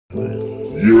DJ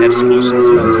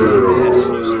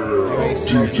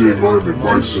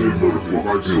MiameVice in the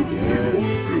motherfucking building.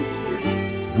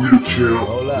 We the Kamp,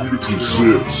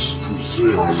 presents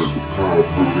all of the power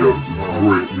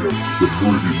great, the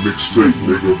pretty mixtape,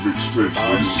 nigga, mixtape,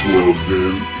 nigga, 12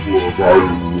 in,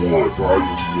 volume 1.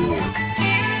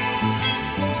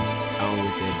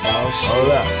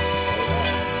 Hold up.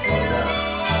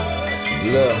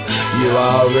 Look, you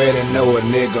already know a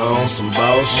nigga on some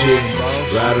boss shit.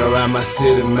 Ride around my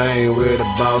city, man, with a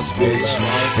boss bitch.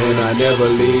 And I never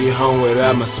leave home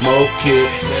without my smoke kit.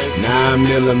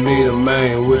 9mm,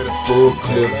 man, with a full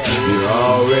clip. You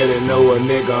already know a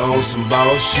nigga on some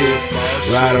boss shit.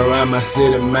 Ride around my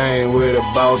city, man, with a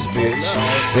boss bitch.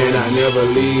 And I never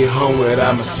leave home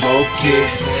without my smoke kit.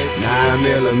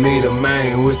 9mm,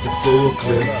 man, with the full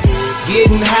clip.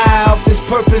 Getting high off this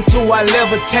purple until I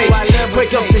levitate.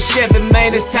 Break up the Chevy,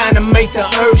 man, it's time to make the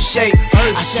earth shake.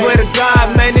 I swear to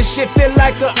God, man, this shit feel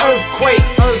like an earthquake.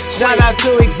 Shout out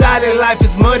to Exotic Life,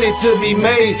 it's money to be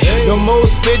made. No more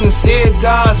spitting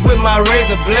cigars with my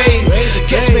razor blade.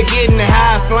 Catch me getting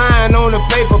high, flying on a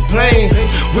paper plane.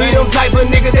 We them type of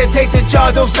niggas that take the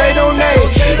charge, don't say no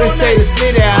names. They say the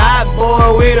city hot,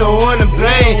 boy, we don't wanna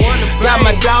blame. Got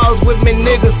my dogs with me,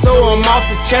 niggas, so I'm off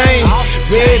the chain.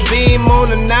 Red beam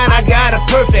on the 9, I got a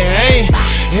perfect aim.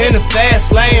 In the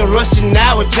fast lane, rushing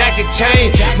out with jacket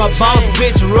chain. My boss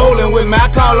bitch rolling with me,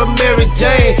 I call her Mary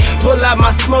Jane. Pull out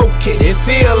my smoke kit, it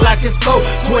feel like it's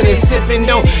 420. Sipping,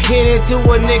 don't hit into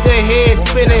a nigga head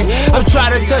spinning. I'm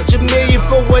trying to touch $1 million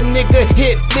for a nigga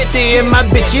hit 50. And my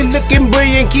bitch, you looking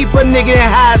brilliant, keep a nigga in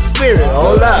high spirit.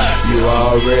 Hold up. You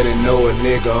already know a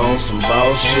nigga on some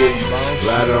boss shit.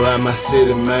 Ride around my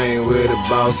city, man, with a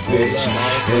boss bitch.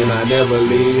 And I never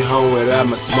leave home without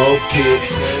my smoke kit.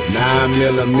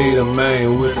 9mm,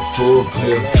 man, with a full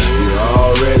clip. You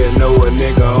already know a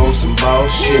nigga on some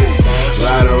boss shit.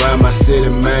 Ride around my city,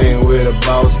 man, with a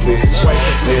boss bitch.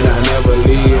 And I never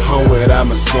leave home without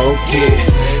my smoke kit.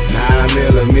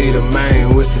 9mm,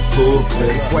 man, with the full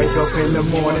clip. Wake up in the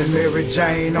morning, Mary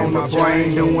Jane on the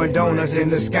brain, doing donuts in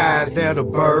the skies, that a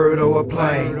bird or a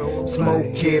plane.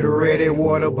 Smoke kit ready,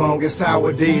 water bong and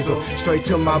sour diesel, straight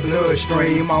to my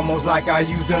bloodstream, almost like I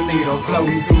used a needle.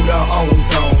 Floating through the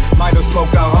ozone, might have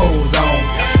smoked a hose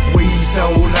on. Weed so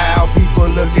loud, people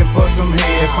looking for some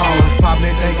headphones.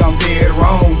 Probably think I'm dead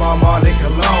wrong, my Marley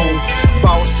Cologne.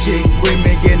 Boss chick with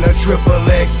me getting a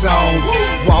XXX on.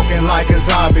 Walking like a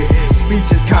zombie,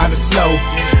 speech is kinda slow.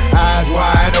 Eyes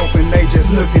wide open, they just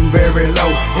looking very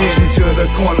low. Heading to the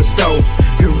corner store,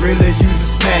 could really use a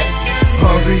snack.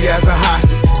 Hungry as a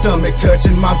hostage, stomach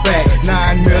touching my back.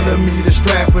 9mm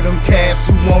strap for them calves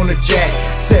who want a jack.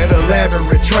 Set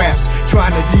elaborate traps,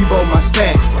 trying to debo my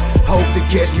stacks. Hope to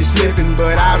catch me slipping,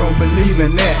 but I don't believe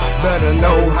in that. Better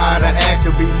know how to act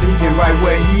or be leaking right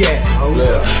where he at.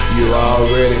 Look, you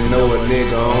already know a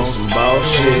nigga on some boss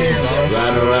shit.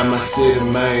 Ride around my city,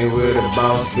 man, with a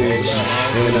boss bitch.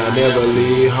 And I never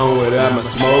leave home without my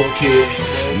smoke kit.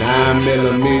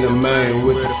 9mm, man,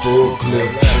 with the full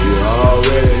clip. You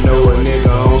already know a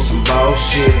nigga on some boss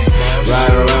shit.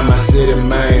 Ride around my city,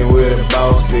 man, with a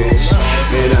boss bitch.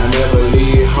 And I never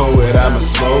leave home without my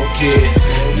smoke kit.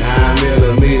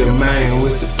 9mm, man,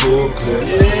 with the full clip.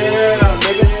 Yeah,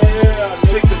 nigga.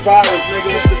 Take the virus,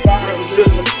 nigga.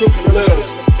 Representing them crooked littles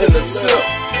in the SIP,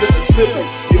 Mississippi.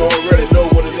 You already know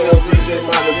what it is. DJ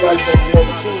MiameVice on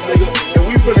the 2, nigga. And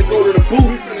we finna go to the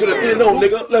booth, to the NO,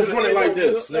 nigga. Let's run it like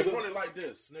this, nigga.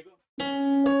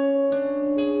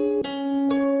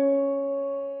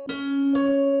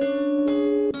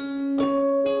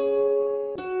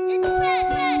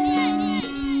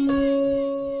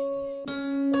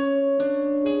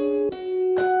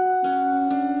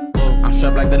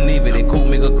 Strapped like the Navy, they cook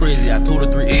me go crazy. I told her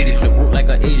 380, flip work like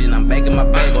an Asian. I'm back in my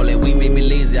bag, all that weed made me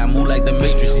lazy. I move like the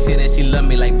Matrix, she said that she love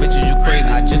me like bitches, you crazy.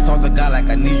 I just talked to God like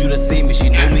I need you to save me. She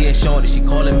know me as shorty, she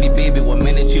calling me baby. One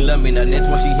minute she love me, the next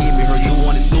one she hit me. Her new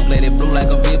one is Snoop, let it blow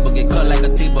like a vapor, get cut like a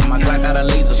tape, but my Glock got a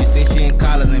laser. She said she in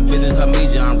college and business her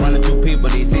major. I'm running through paper,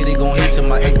 they say they gon' hit you.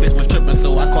 My ex-bitch was tripping,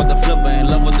 so I called the flipper. In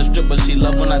love with the stripper, she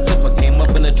love when I tip her. Came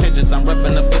up in the trenches, I'm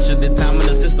repping the fisher. The time in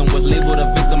the system was labeled a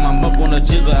victim. I'm up on a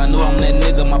jigger, I know I'm that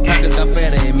nigga. My pockets got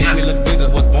fatter, it made me look bigger.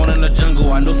 Was born in the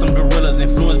jungle, I know some gorillas,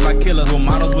 influenced by killers. Role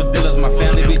models with dealers, my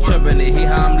family be tripping. They hate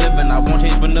how I'm living, I won't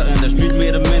change for nothing. The streets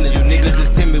made a menace, you niggas is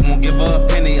timid, won't give her a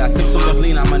penny. I sip so much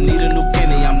lean, I'ma need a new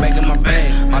penny. I'm back in my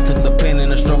bag, I took the pain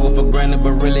and the struggle for granted,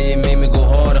 but really it made me go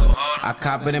harder. I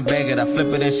cop it and bag it, I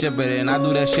flip it and ship it, and I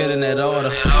do that shit in that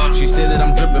order. She said that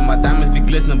I'm dripping, my diamonds be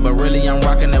glistening, but really I'm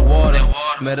rocking that water.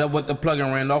 Met up with the plug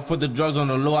and ran off with the drugs on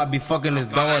the low, I be fucking his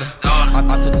daughter.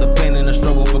 I took the pain and the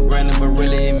struggle for granted, but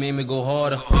really it made me go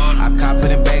harder. I cop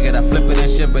it and bag it, I flip it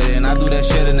and ship it, and I do that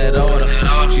shit in that order.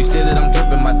 She said that I'm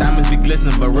dripping, my diamonds be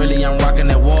glistening, but really I'm rocking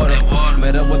that water.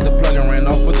 Met up with the plug and ran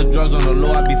off with the drugs on the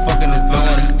low, I be fucking his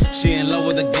daughter. She in love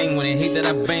with the gang when they hate that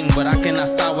I bang, but I cannot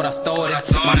stop what I started.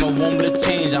 Mama want me to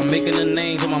change, I'm making a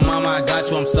name. To my mama, I got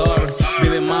you, I'm sorry.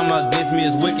 Baby mama against me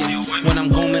is wicked. When I'm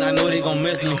going, I know they gon'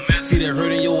 miss me. See the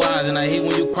hurt in your eyes, and I hate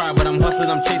when you cry, but I'm hustling,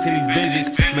 I'm chasing these binges.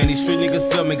 Man, these street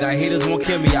niggas feel me, got haters won't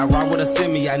kill me. I ride with a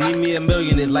semi, I need me $1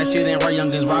 million. This life shit ain't right,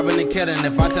 youngins robbing and killing.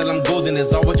 If I tell them golden,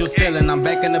 it's all what you're selling. I'm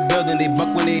back in the building, they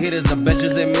buck when they hit us. The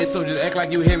bitches admit, so just act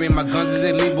like you hear me. My guns is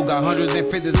illegal, got hundreds and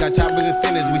fifties, got choppers and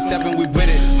sinners. We steppin', we with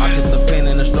it. I took the pain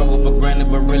and the struggle for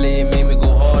granted, but really it made me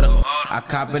go harder. I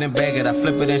cop it and bag it, I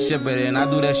flip it and ship it, and I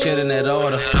do that shit in that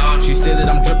order. She said that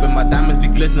I'm dripping, my diamonds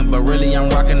be glistening, but really I'm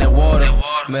rocking that water.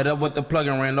 Met up with the plug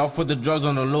and ran off with the drugs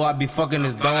on the low, I be fucking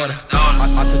his daughter.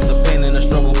 I took the pain and the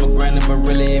struggle for granted, but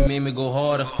really it made me go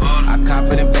harder. I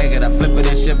cop it and bag it, I flip it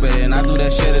and ship it, and I do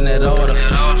that shit in that order.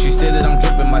 She said that I'm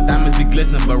dripping, my diamonds be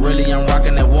glistening, but really I'm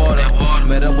rocking that water.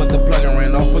 Met up with the plug and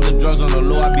ran off with the drugs on the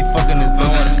low, I be fucking his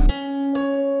daughter.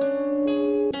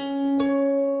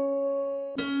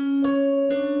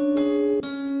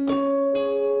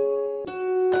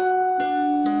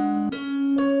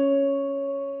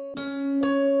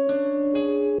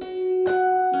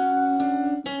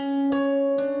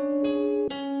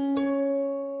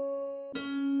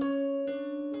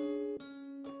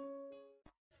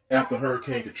 After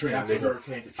Hurricane Katrina,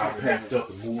 I packed up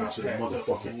and moved to the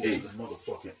motherfucking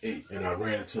 8. And I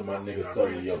ran into my nigga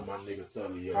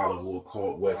 30 Hollywood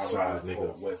called West Side,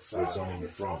 nigga. Where zone you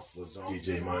from?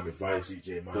 DJ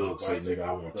MiameVice. Plugg say, nigga,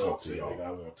 I want to talk to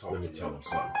y'all. Let me tell him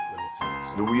something.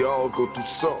 Then we all go through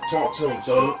something. Talk to him,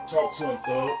 thug. Talk to him,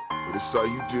 thug. But it's how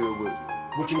you deal with it.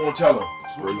 What you want to tell him?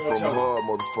 Straight from the heart,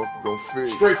 motherfucker, gon' fit.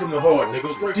 Straight from the heart, nigga.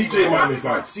 DJ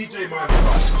MiameVice. DJ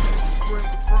MiameVice.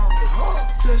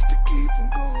 Just to keep from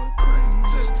going crazy.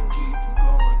 Just to keep from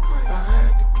going crazy. I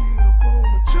had to get up on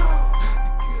my job. Had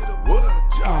to get up on my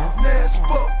job. Nas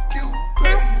fuck you,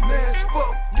 baby. Nas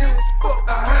fuck you, fuck.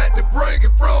 I had to bring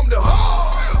it from the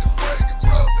heart.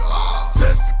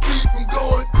 Just to keep from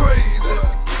going crazy.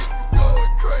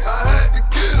 I had to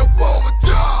get up on my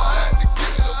job.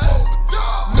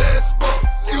 Nas fuck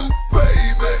you,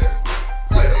 baby.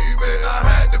 I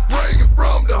had to bring it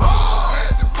from the heart.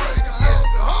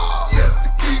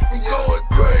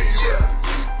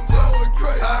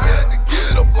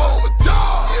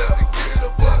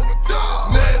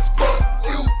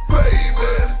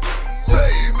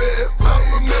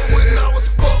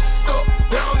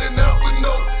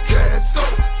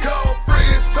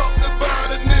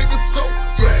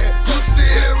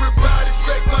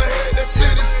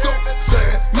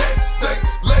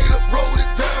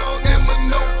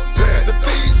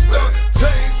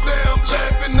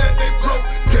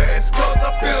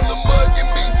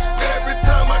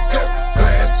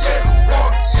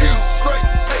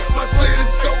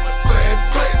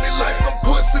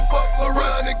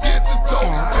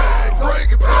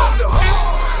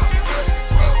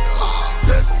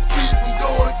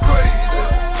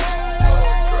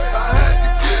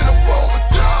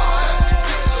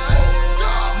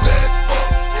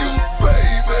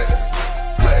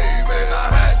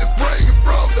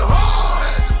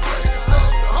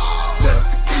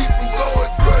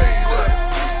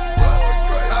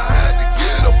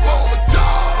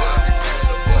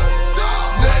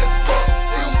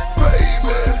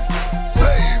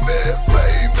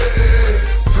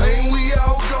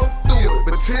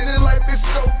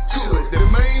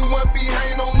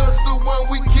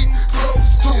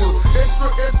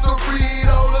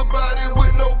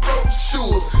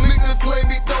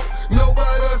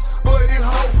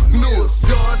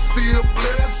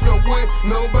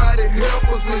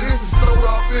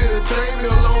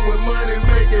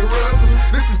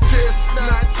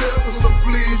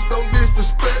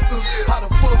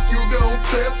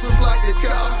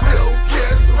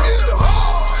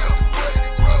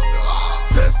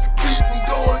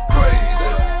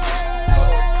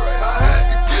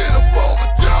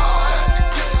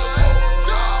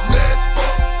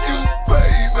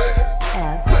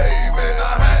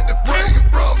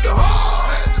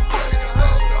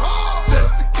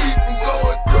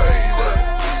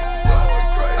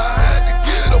 I had to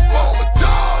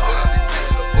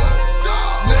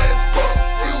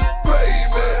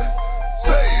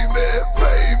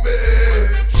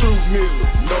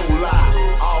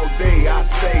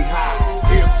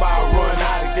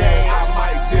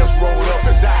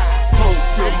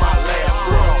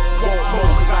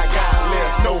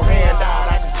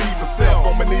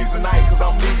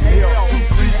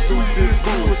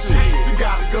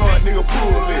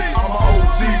bullet. I'm an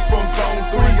OG from zone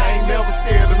 3, I ain't never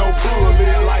scared of no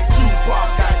bullet. Like Tupac,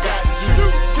 I got the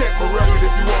shoot. Check my record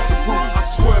if you want the proof. I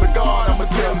swear to God, I'ma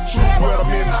tell the truth. When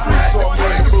I'm in the streets, so I'm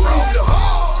ready to prove.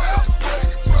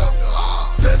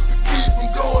 Just to keep them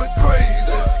going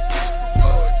crazy.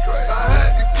 I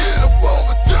had to get up on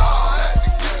my job.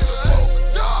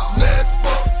 Let's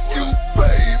fuck you,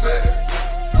 baby.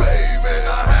 Baby,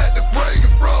 I had to bring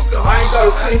it from the heart. I ain't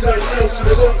gotta say nothing else,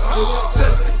 nigga.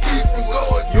 Just to keep them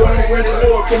going crazy. You already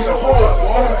know it from the heart,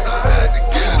 boy. I had to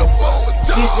get up on my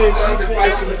job. DJ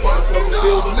MiameVice in the motherfucking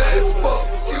building. Let's fuck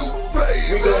you,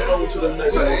 baby. We going over to the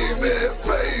next one. Baby.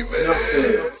 Enough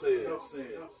said.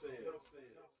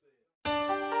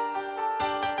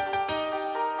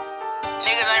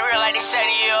 Niggas ain't real like they say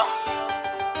to you.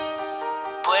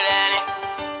 Put at it.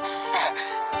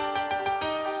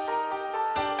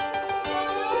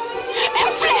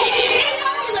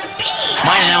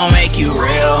 Money don't make you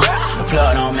real. The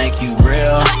plug don't make you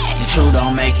real. The truth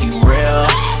don't make you real.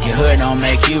 Your hood don't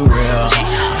make you real.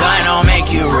 Gun don't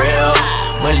make you real.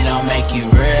 Bullet don't make you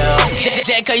real. Just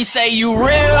cause you say you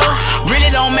real, really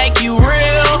don't make you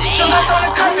real. Show us on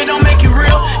the carpet don't make you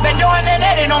real. Been doing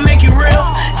that, it don't make you real.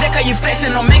 Just cause you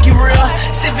flexing don't make you real.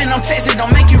 Sipping on texting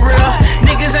don't make you real.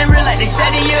 Niggas ain't real like they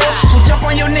said to you. So jump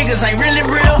on your niggas ain't really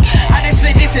real. I just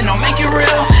split this and don't make you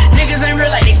real. Niggas ain't real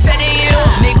like they said to you.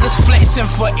 Niggas flexing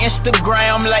for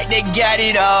Instagram like they got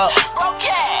it up.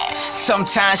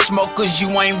 Sometimes smokers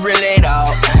you ain't really at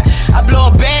all. I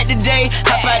blow a bag today,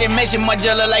 hop out and measure my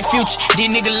jello like Future. These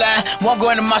niggas lie, won't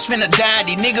go in the mouth, spend a dime.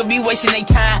 These niggas be wasting their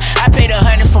time, I paid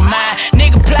 100 for mine.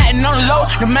 Nigga plotting on the low,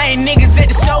 the main niggas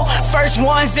at the show. First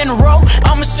ones in a row,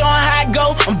 I'ma show 'em how I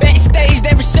go. I'm backstage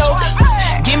every show.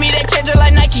 Give me that check just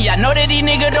like Nike, I know that these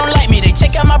niggas don't like me. They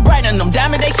check out my brightness, them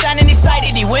diamonds they shining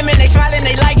excited. These women they smiling,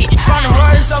 they like it. From the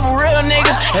rollers of a real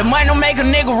nigga, it might not make a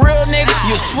nigga real nigga.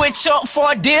 You switch up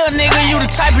for a deal nigga, you the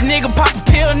type of nigga pop a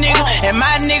pill nigga. And my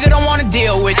nigga don't wanna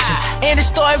deal with you. End the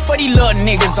story for these little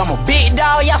niggas. I'm a big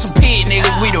dog, y'all some pig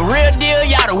niggas. We the real deal,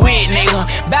 y'all the weird nigga.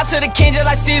 Back to the king just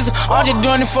like Caesar. I'm just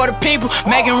doing it for the people,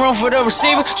 making room for the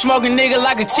receiver. Smoking nigga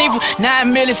like a chief,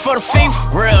 9 million for the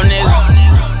FIFA. Real nigga.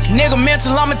 Nigga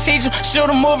mental, I'm a teacher. Shoot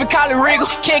a movie, call it Regal.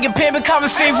 Kickin' pimpin', call me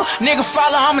FIFA. Nigga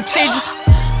follow, I'm a teacher.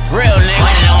 Real nigga.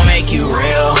 Money don't make you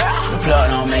real. The plug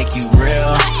don't make you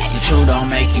real. The truth don't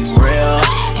make you real.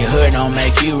 Your hood don't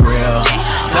make you real.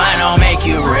 Gun don't make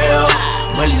you real.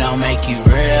 Bullet don't make you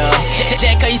real.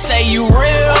 Check cause you say you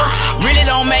real, really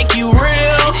don't make you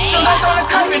real. Show us on the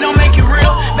carpet don't make you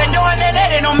real. Been doing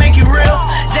that, it don't make you real.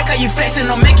 Just cause you flexing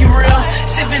don't make you real.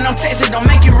 Sipping on texting don't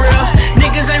make you real.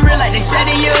 Niggas ain't real like they said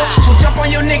to you. So jump on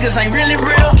your niggas ain't really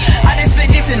real. I just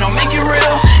split this and don't make you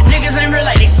real. Niggas ain't real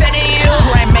like they said to you.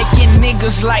 So ain't making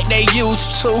niggas like they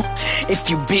used to. If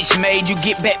you bitch made, you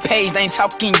get back page, they ain't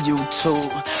talking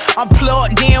YouTube. I'm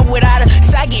plugged in without a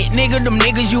socket, nigga. Them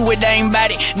niggas you with, they ain't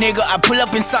about it. Nigga, I pull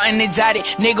up in something exotic.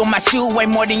 Nigga, my shoe way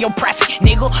more than your profit.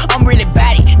 Nigga, I'm really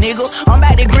bad it. Nigga, I'm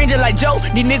about to green just like Joe.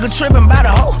 These niggas tripping by the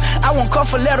hoe. I won't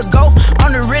cuff or let her go.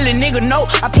 I'm the really nigga, no.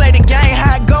 I play the game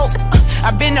how I go.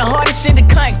 I been the hardest in the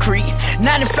concrete.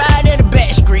 95 at the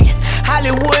back street.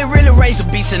 Hollywood really raised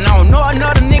the beast, and I don't know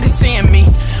another nigga seeing me.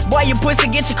 Boy, you pussy,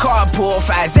 get your car pulled.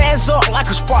 Fire his ass up like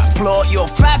a spark plug. You a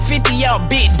 550, y'all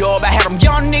big dog. I had them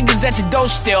young niggas at your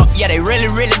doorstep. Yeah, they really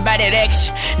by that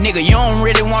action. Nigga, you don't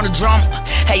really want a drama.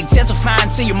 Hey, testifying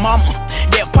to your mama.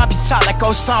 They'll pop your top like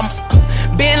Osama.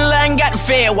 Bin Laden got the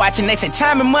Fed watching. They say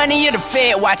time and money, you're the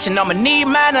Fed watching. I'ma need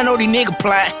mine, I know these niggas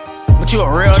playing. But you a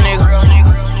real nigga.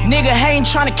 Nigga ain't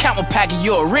tryna count my pocket.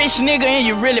 You a rich nigga and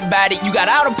you really bad it. You got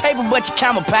all the paper but you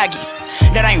count my pocket.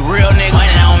 That ain't real nigga.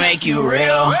 Money don't make you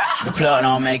real. The plug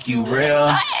don't make you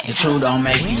real. The truth don't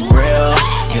make you real.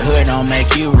 Your hood don't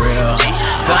make you real.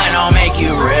 Gun don't make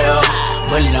you real.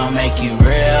 Bullet don't make you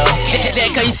real.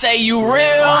 Check cause you say you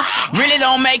real, really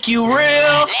don't make you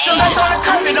real. Show us on the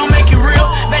carpet don't make you real.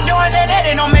 Been doing that,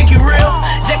 it don't make you real.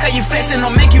 Just cause you flexing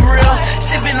don't make you real.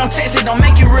 Sipping on texting don't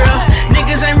make you real.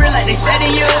 Niggas ain't real like they said to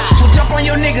you. So jump on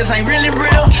your niggas ain't really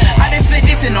real. I just split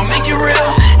this and don't make you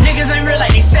real. Niggas ain't real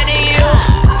like they said to you.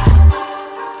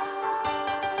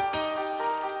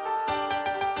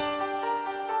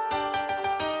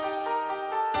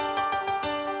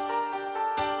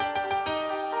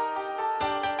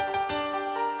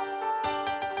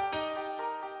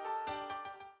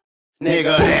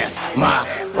 Nigga, that's my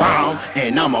round,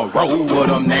 and I'ma roll with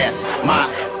them, that's my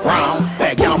round.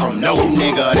 Back down from no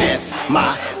nigga, that's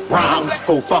my round.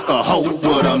 Go fuck a hoe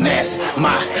with them, that's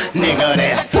my nigga,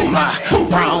 that's my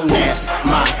round, that's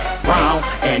my round.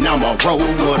 And I'ma roll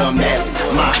with them, that's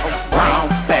my round.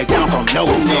 Back down from no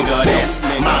nigga, that's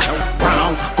my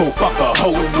round. Go fuck a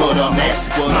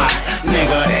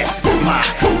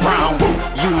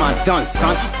done,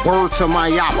 son. Word to my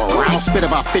opera round. Spit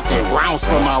about 50 rounds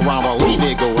for my round. I'll leave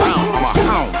it go round. I'm a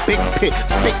hound. Big pit.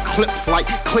 Spit clips like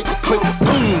click, click,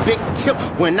 boom. Big tip.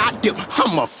 When I dip,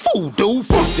 I'm a fool, dude.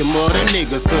 Fuck them other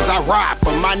niggas, cause I ride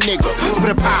for my nigga. Spit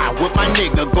a pie with my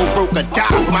nigga. Go broke or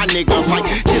die for my nigga. Like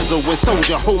Jizzle with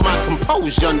Soldier. Hold my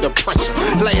composure under pressure.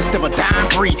 Last of a dime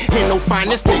breed. Ain't no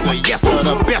finest nigga. Yes, sir.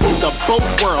 The best of both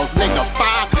worlds. Nigga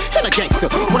 5 and a gangster.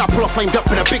 When I pull up flamed up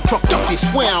in a big truck, they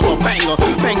swear I'm a banger.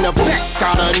 Bang the back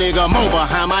out a nigga. More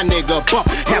behind my nigga. Buff.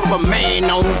 Half a man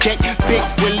on deck. Big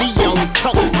Willie on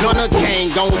tuck. Gunner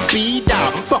gang on speed down.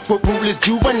 Fuck with ruthless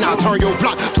juvenile. Turn your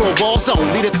block to a war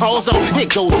zone. Lead a call zone.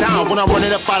 It goes down when I'm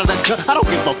running up out of the cut. I don't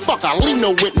give a fuck. I leave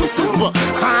no witnesses. But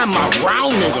I'm a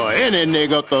round nigga. Any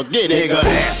nigga could get it. Nigga,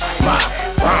 that's my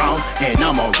round. And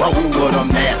I'ma roll with them.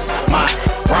 That's my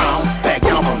round. Back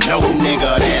down from no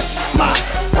nigga. That's my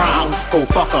round. Go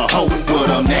fuck a hoe with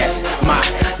them. That's my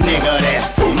nigga.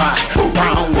 That's my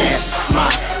round. That's my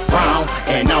round.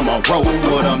 And I'ma roll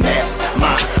with them. That's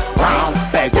my round.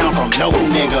 Back down from no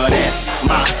nigga. That's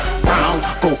my round.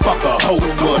 Go fuck a hoe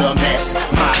with them. That's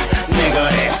my nigga.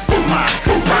 That's my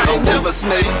round. I ain't never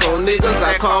snake on niggas,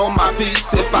 I call my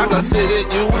peeps. If I consider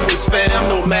you as fam,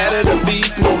 no matter the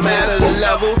beef, no matter the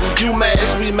level. You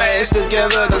mash, we mash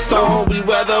together, the storm we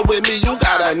weather. With me, you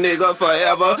got a nigga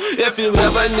forever. If you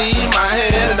ever need my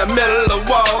hand in the middle of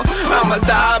the wall, I'ma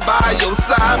die by your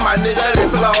side, my nigga,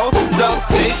 that's law. Duct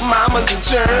tape, mamas and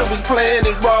churn, we playing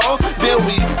it raw. Then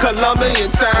we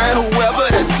Colombian time, whoever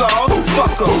that saw.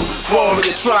 Fuck 'em,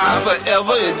 warrior tribe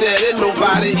forever and dead. Ain't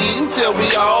nobody eating till we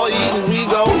all eatin'. We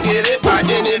gon' get it by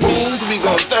any means. We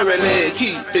gon' thoroughly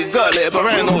keep it gully.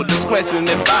 Parental discretion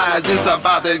advised. It's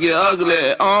about to get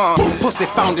ugly. Pussy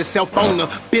found himself on the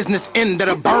business end of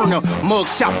the burner. Mug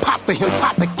shot pop for him,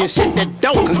 topic and shit that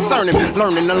don't concern him.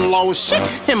 Learning the law shit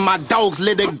in my dog's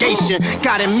litigation.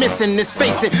 Got him missing his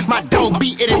facing. My dog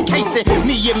beat it his casing.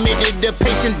 Me admitted the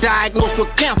patient diagnosed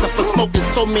with cancer for smoking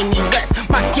so many rats.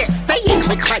 My gas stay in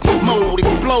click clack mode,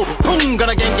 explode. Boom,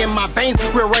 gonna gang in my veins.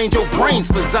 Rearrange your brains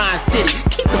for Zion City.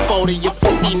 Keep the 40 of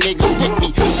 50 niggas with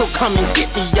me. So come and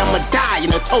get me, I'ma die in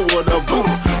the toe of the boot.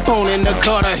 Bone in the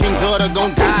gutter, and gutter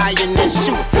gon' die in that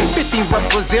shoot. 50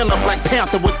 represent a Black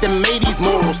Panther with them 80s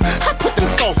morals. I put them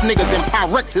soft niggas in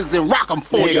Pyrectors and rock them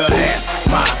for you. Nigga, that's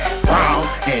my round,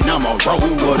 and I'ma roll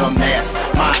with them. That's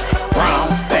my round.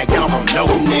 Back down from no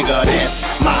nigga. That's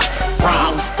my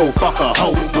round. Go fuck a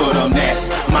hoe with them. That's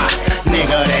my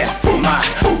nigga. That's my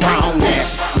round.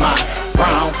 That's my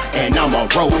round, and I'ma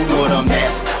roll with them.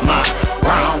 That's my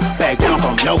round. Back down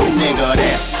from no nigga.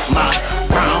 That's my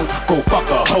round. Go fuck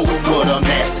a hoe with them.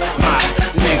 That's my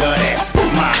nigga. That's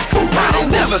my round. I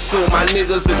ain't never saw my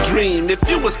niggas a dream. If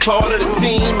you was part of the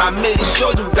team, I made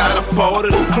sure you got a part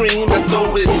of the cream.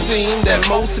 Although it seemed that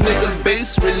most niggas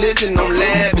base religion on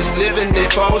lavish living, they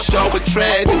fall short with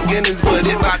tragic endings. But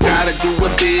if I gotta do a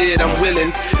bid, I'm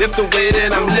willing. If the way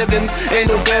that I'm living ain't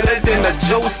no better than a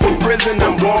Joseph prison,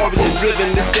 I'm warrior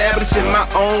driven, establishing my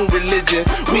own religion.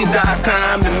 We die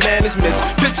crime and management,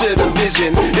 picture the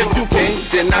vision. If you can't,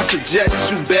 then I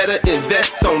suggest you better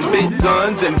invest on big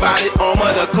guns and body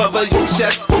armor to cover your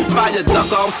chest. Fire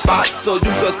duck off spots so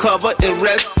you could cover and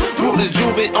rest. Ruthless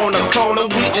juvie on the corner,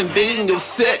 we invading your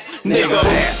set, nigga.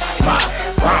 That's my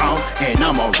round, and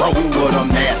I'ma roll with them.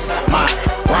 That's my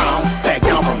round. Back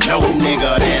down from no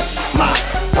nigga. That's my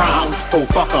round. Go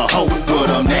fuck a hoe with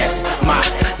them. That's my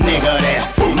nigga.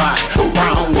 That's my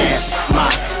round. That's my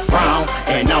round,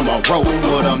 and I'ma roll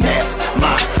with them. That's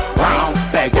my round.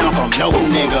 Back down from no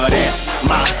nigga. That's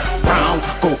my round.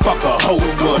 Go fuck a hoe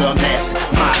with them. That's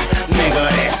my nigga.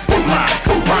 That's my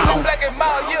round. Black and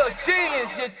mild, you're a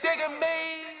genius, you digging me?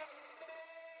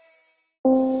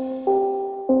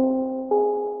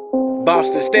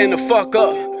 Boston, stand the fuck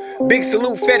up. Big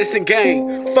salute, Fedderson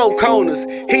gang, Four Corners,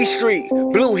 Heat Street,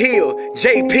 Blue Hill,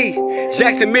 JP,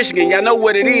 Jackson, Michigan, y'all know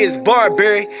what it is,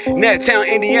 Barberry, Naptown,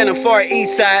 Indiana, Far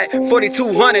East Side,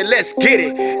 4200, let's get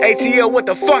it. ATL, what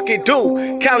the fuck it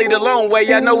do? Cali the long way,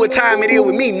 y'all know what time it is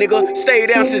with me, nigga. Stay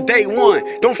down since day one.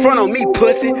 Don't front on me,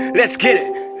 pussy. Let's get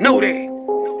it. Know that.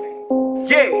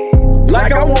 Yeah.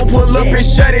 Like I won't pull up and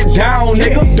shut it down,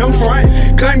 nigga. Don't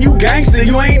front. Claim you gangster,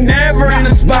 you ain't never in the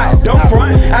spot. Don't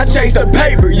front. I chase the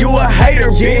paper, you a hater,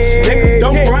 bitch. Nigga,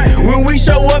 don't front. When we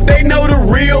show up, they know the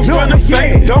real from the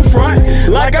fake. Don't front.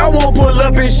 Like I won't pull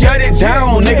up and shut it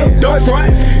down, nigga. Don't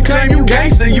front. Claim you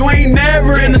gangster, you ain't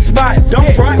never in the spot.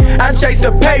 Don't front, I chase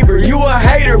the paper, you a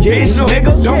hater, bitch,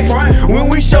 nigga. Don't front, when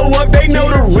we show up, they know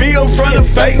the real from the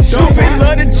fake. Stupid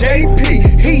love the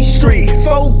JP, Heat Street,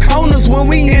 4 corners when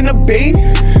we in the beat.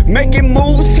 Making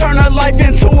moves, turn our life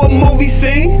into a movie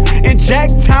scene. In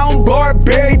Jacktown,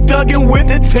 Barberry, thuggin' with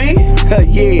the team.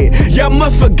 Yeah, y'all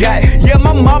must forgot. Yeah,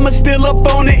 my mama still up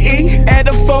on the E. Add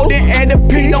a 4 and a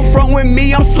P. Don't front with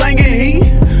me, I'm slanging heat.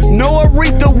 No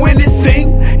Aretha when it sing,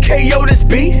 KO this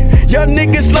beat. Y'all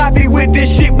niggas sloppy with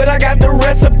this shit, but I got the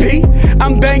recipe.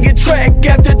 I'm banging track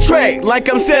after track like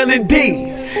I'm selling D.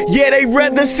 Yeah, they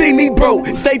rather see me broke,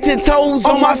 stay 10 toes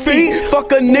on my feet.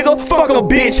 Fuck a nigga, fuck a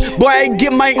bitch, boy I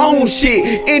get my own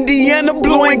shit. Indiana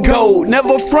blue and gold,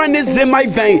 never front is in my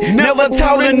vein. Never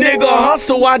taught a nigga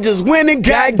hustle, I just went and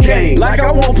got game. Like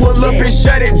I won't pull up and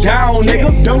shut it down,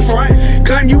 nigga. Don't front,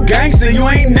 claim you gangster, you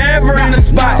ain't never in the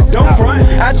spot. Don't front,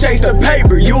 I chase the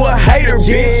paper, you a hater,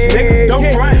 bitch, nigga. Don't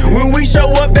front, when we show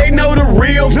up they know the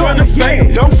real from the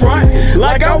fake. Don't front,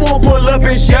 like I won't pull up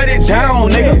and shut it down,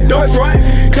 nigga. Don't front,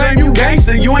 claim you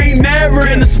gangster, you ain't never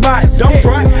in the spot. Don't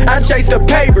front, I chase the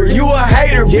paper, you a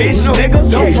hater, bitch, nigga.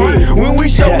 Don't front, when we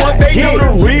show up, they know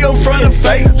the real from the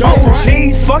fake. Don't front,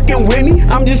 G's fucking with me,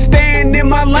 I'm just staying in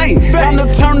my lane. Time to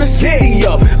turn the city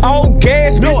up, all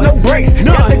gas, bitch, no brakes.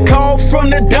 Got the call from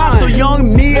the Don, so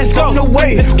young me is on the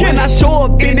way. When I show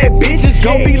up in that bitch, it's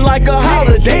gon' be like a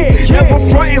holiday. Never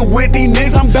frontin' with these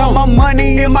niggas, I'm about my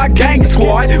money in my gang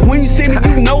squad. When you see me,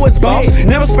 you know it's boss.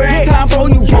 Never sparing time for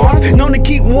you bars. Known to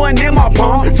keep one in my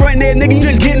palm. Frontin' that nigga, you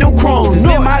just get no crumbs. It's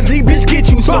MIZ, bitch, get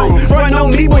you some. Frontin'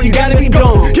 on me, boy, you gotta be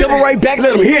gone. Double right back,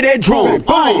 let them hear that drum.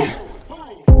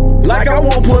 Like I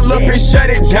won't pull up and shut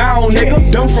it down,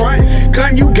 nigga. Don't front,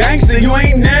 claim you gangster, you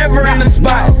ain't never in the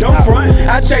spot. Don't front,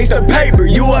 I chase the paper,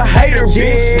 you a hater,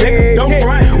 bitch, nigga. Don't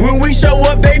front, when we show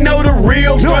up, they know the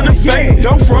real from the fake.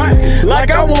 Don't front,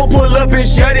 like I won't pull up and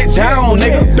shut it down,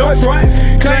 nigga. Don't front,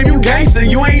 claim you gangster,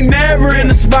 you ain't never in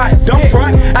the spot. Don't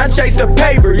front, I chase the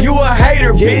paper, you a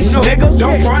hater, bitch, nigga.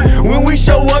 Don't front, when we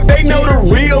show up, they know the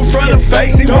real from the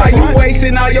fake. See why you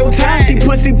wasting all your time? She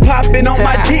pussy popping on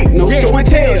my dick, no show and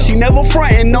tell. She never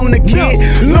frontin' on the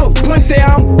kid. Look, pussy,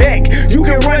 I'm back. You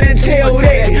can run and tell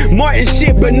that. Martin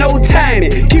shit, but no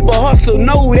timing. Keep a hustle,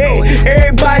 know that.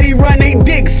 Everybody run they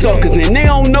dick suckers and they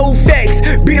don't know facts.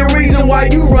 Be the reason why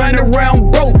you run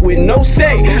around broke with no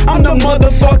say. I'm the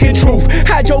motherfucking truth.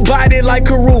 Hide your body like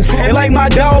a roof. And like my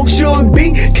dog should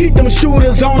be, keep them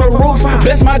shooters on the roof.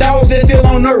 Bless my dogs that's still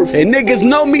on earth. And niggas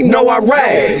know me, know I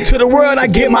ride. To the world I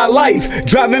get my life.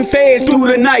 Driving fast through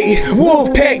the night.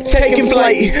 Wolf pack taking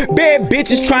flight. Bad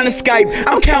bitches trying to Skype.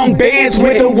 I'm counting bands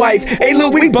with a wife. Hey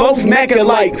look, we both Mac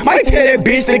alike. Might tell that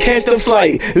bitch to catch the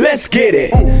flight. Let's get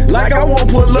it. Like I won't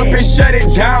pull up and shut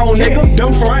it down, nigga.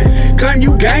 Don't front, claim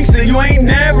you gangster, you ain't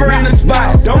never in the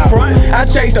spot. Don't front, I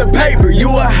chase the paper, you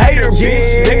a hater,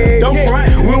 bitch, nigga. Don't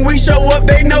front, when we show up,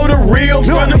 they know the real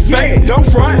from the fake. Don't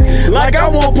front, like I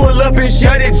won't pull up and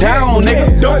shut it down,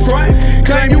 nigga. Don't front,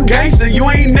 claim you gangster, you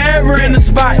ain't never in the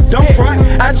spot. Don't front,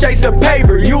 I chase the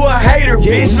paper, you a hater,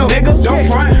 bitch, nigga. Don't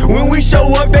front, when we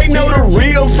show up, they know the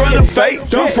real from the fake.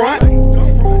 Don't front.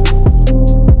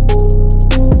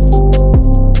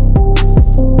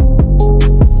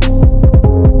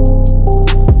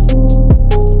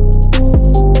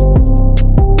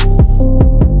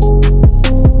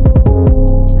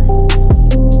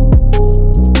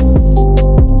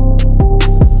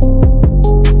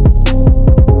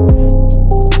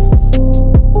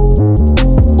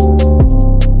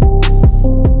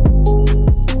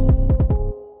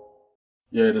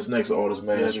 Yeah, this next artist,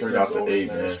 man, straight out the A,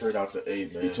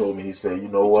 man. He told me, he said, you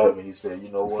know what?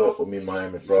 Fuck with me,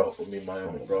 Miami, bro.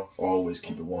 Always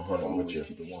keep it 100 with you.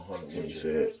 And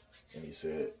he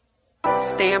said,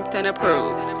 stamped and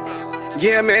approved.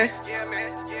 Yeah, man.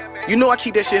 You know I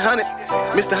keep that shit 100.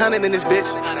 Mr. 100 in this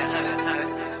bitch.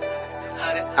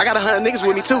 I got 100 niggas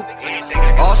with me too.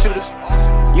 All shooters.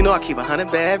 You know I keep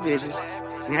 100 bad bitches.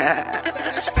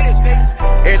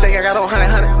 Everything I got on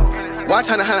 100. Watch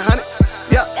 100.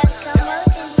 Yep.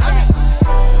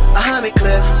 100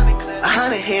 clips,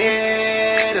 100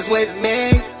 hitters with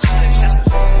me.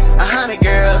 100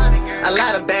 girls, a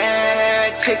lot of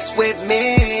bad chicks with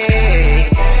me.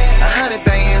 100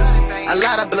 bands, a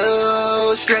lot of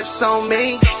blue strips on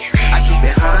me. I keep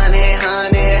it 100.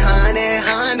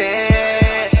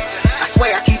 I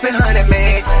swear I keep it 100,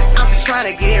 man. I'm just trying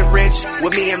to get rich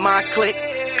with me and my clique.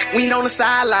 We ain't on the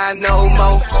sideline no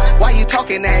more. Why you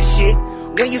talking that shit?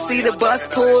 When you see the bus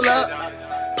pull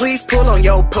up, please pull on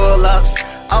your pull-ups.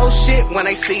 Oh shit, when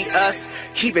they see us,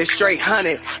 keep it straight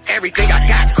 100. Everything I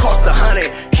got cost 100.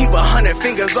 Keep keep 100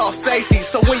 fingers off safety.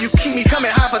 So when you keep me coming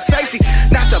high for safety,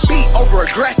 not to be over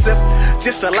aggressive,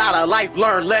 just a lot of life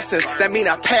learned lessons. That mean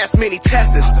I passed many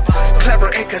tests.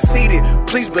 Clever and conceited,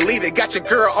 please believe it. Got your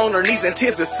girl on her knees and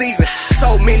tis the season.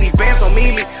 So many bands don't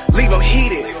mean me, leave them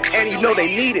heated, and you know they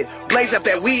need it. Blaze up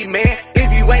that weed, man.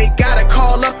 If you ain't gotta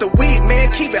call up the weed,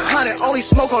 man. Keep it 100, only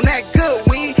smoke on that good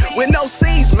weed with no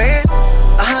seeds, man.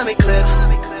 100 clips,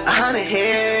 100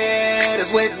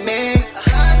 hitters with me,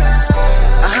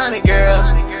 100 girls,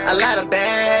 a lot of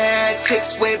bad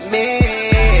chicks with me,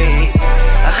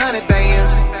 100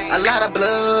 bands, a lot of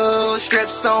blue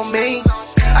strips on me.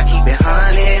 I keep it 100,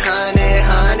 100,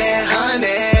 100, 100.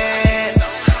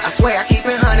 I swear I keep it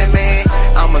 100, man.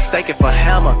 I'm mistaken for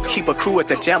hammer. Keep a crew at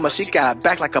the jammer. She got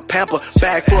back like a pamper,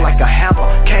 bag full like a hamper.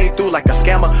 Came through like a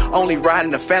scammer, only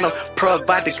riding the phantom.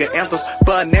 Provide the good anthems,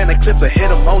 banana clips to hit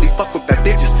them. Only fuck with bad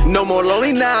bitches. No more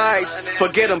lonely nights.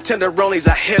 Forget them tenderonies,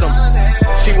 I hit them.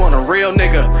 She want a real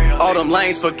nigga. All them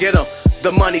lanes, forget them.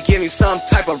 The money give me some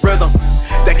type of rhythm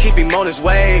that keep him on his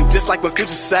way, just like what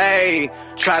Future say.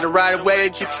 Try to ride away,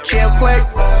 get you killed quick.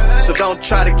 So don't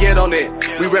try to get on it.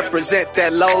 We represent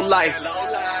that low life.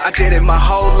 I did it my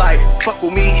whole life. Fuck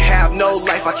with me, have no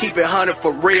life. I keep it 100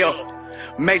 for real.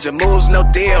 Major moves, no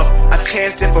deal. I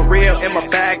chanced it for real. In my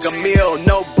bag a meal,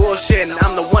 no bullshit. And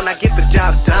I'm the one I get the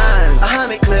job done.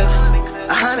 100 clips,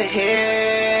 100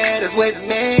 hitters with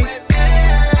me,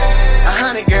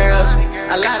 100 girls,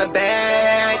 a lot of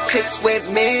bad chicks with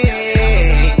me,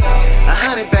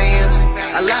 100 bands,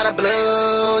 a lot of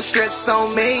blue strips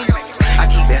on me. I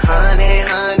keep it 100,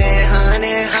 100,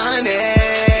 100, 100.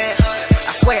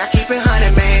 I swear I keep it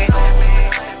 100, man.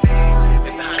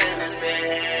 It's 100 in this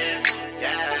bitch,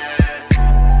 yeah.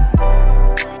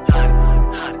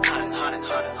 100, 100, 100, 100,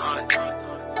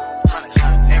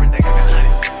 100, everything I got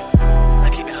 100. I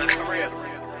keep it 100 for real.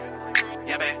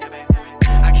 Yeah, man.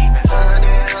 I keep it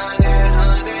 100, 100,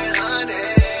 100, 100.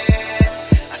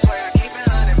 I swear I keep it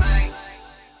 100, man.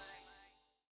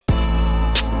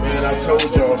 Man, I told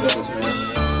y'all niggas, man.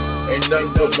 Ain't nothing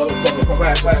but motherfucking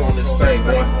classics on this thing,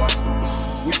 boy.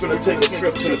 We finna take a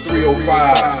trip to the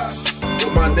 305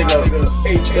 with my nigga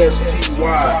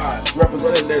HSTY,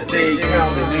 represent that Dade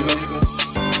County, nigga.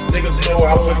 Niggas know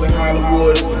I went to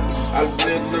Hollywood, I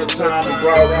did a little time in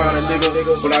Broward County,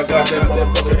 nigga, but I got that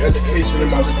motherfucking education in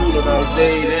my school and I was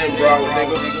Dade and Broward,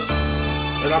 nigga.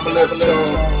 And I'ma let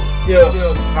y'all hear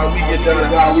how we get down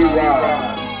and how we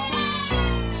ride.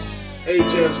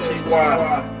 HSTY,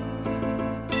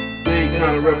 Dade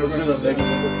County representatives, nigga.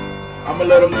 I'ma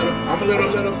let y'all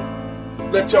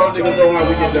niggas know how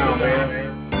we get down, man.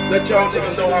 Let y'all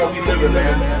niggas know how we living,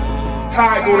 man. How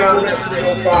I go down to that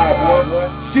 305, boy.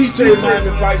 DJ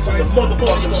MiameVice in the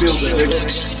motherfucking building, nigga.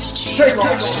 Take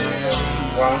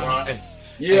off.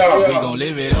 Yeah, we gon'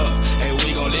 live it up, and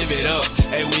we gon' live it up,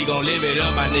 and we gon' live it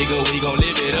up, my nigga, we gon'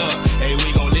 live it up, and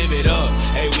we gon' live it up,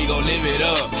 and we gon' live it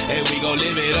up, and we gon'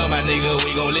 live it up, my nigga,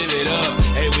 we gon' live it up,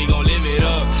 and we gon' live it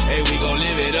up, and we gon'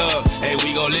 live it up, and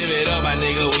we gon' live it up, my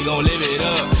nigga, we gon' live it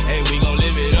up, and we gon'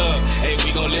 live it up, and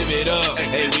we gon' live it up,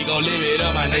 and we gon' live it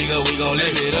up, my nigga, we gon'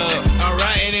 live it up. I'm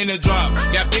riding in the drop,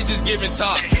 got bitches giving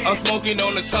top, I'm smoking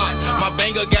on the top, my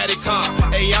banger got it caught,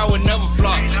 hey, I would never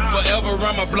flop, forever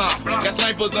run my block, got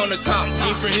snipers on the top,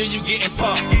 ain't from here you getting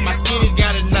popped, my skinny's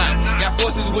got a knot, got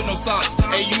forces with no socks,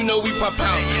 hey, you know we pop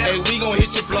out, hey, we gon' hit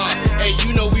your block, hey,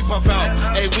 you know we pop out,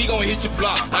 hey, we gon' hit your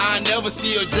block, I never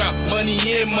see a drop, money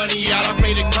in, money out, I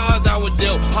pay the cars I would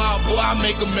deal, hard boy, I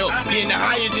make a milk, getting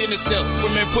higher than the step,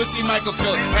 swimming pussy Michael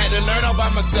Phelps, had to learn all by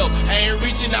myself, I ain't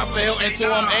reaching out for help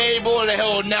until I'm able to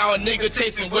help, now a nigga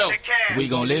chasing wealth. We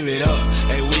gon' live it up,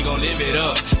 hey, we gon' live it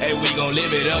up, hey, we gon'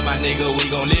 live it up, my nigga, we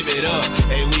gon' live it up,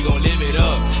 hey, we gon' live it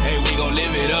up, hey, we gon'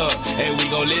 live it up, hey, we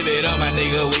gon' live it up, my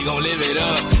nigga, we gon' live it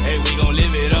up, hey, we gon'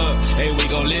 live it up, hey, we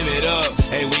gon' live it up,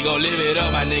 hey, we gon' live it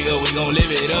up, my nigga, we gon'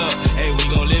 live it up, hey, we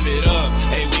gon' live it up,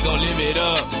 hey, we gon' live it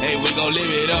up, hey, we gon'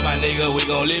 live it up, my nigga, we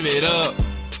gon' live it up.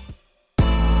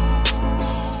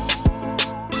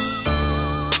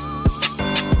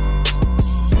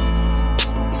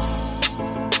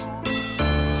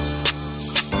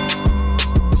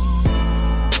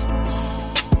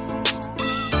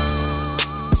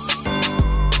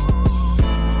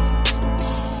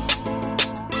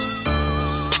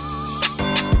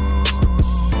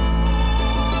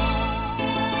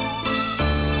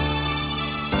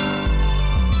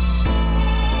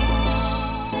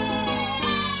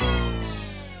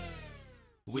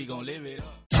 We gon' live it up.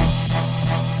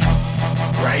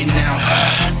 Right now.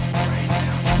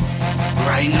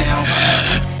 Right now.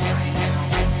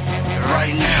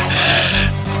 Right now.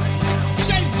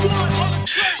 J1 on the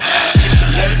track. If you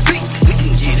want beat, we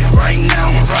can get it right now.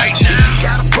 right now. If you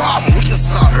got a problem, we can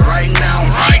solve it right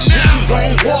now. Right now. If you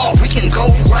want war, we can go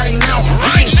right now.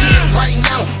 Right now. We can get it right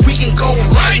now. We can go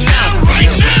right now.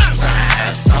 Right now. West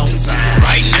side, south side.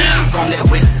 Right now. From that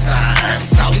west side,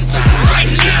 south side.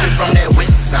 Right now. From that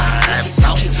west side,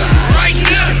 south side. Right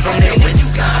now. From that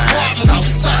west side, south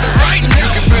side. Right now. You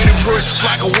can feel the pressure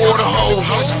like a water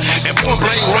hose. At point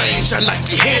blank range, I knock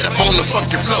your head up on the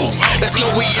fucking floor. There's no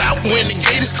way out when the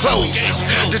gate is closed.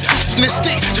 The tricks in the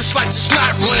stick, just like the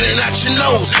snot running out your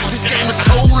nose. This game is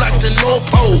cold like the North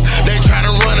Pole. They try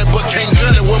to run it, but can't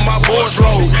gun it when my boys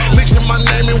roll. Mixing my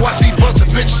name and watch these busted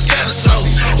bitches scatter souls.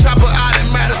 Chopper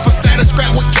automatic for status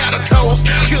scrap with catacomb.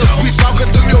 Kill sweet stalking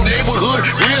through your neighborhood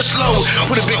real slow.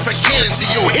 Put a big fat cannon to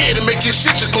your head and make your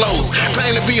shit just close.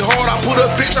 Claim to be hard, I put a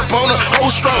bitch up on a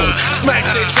whole strong. Smack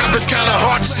that trap, it's kinda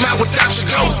hard to smack without your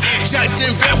ghost. Jacked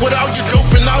in vet with all your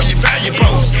dope and all your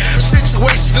valuables.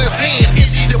 Situation is hand,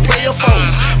 easy to play a phone.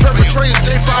 Perpetrators,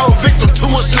 they fall victim to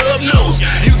a snub nose.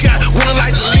 You got one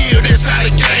like to live, that's how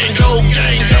the gang go,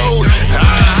 gang go.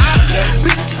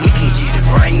 We can get it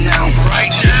right now. Right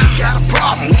now. If you got a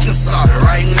problem, we can solve it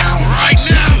right now. Right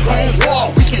now. If you want war,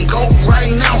 we can go right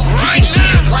now. Right now. We can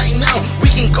get it right now. We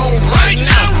can go right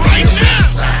now. Right now.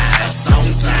 West side, south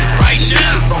side. Right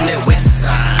now. From that west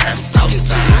side, south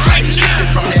side. Right now.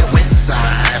 From that west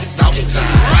side, south side.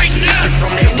 Right now.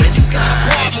 From that west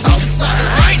side, south side.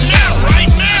 Right now.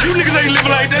 Right now. You niggas ain't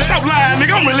living like that. Stop lying,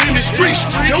 nigga. I'm really in the streets.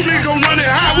 Yo nigga gon' run it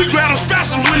high. We grab them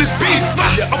specials when it's beef.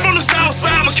 I'm from the south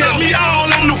side, but catch me all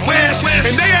on the west.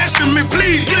 And they asking me,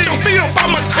 please get your feet up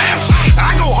on my taps.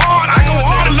 I go hard,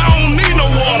 and I don't need no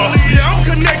water. Yeah, I'm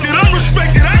connected, I'm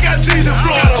respected. I got G's in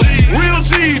Florida. Real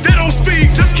G's, they don't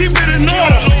speak, just keep it in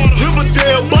order.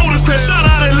 Riverdale, Bouldercrest, shout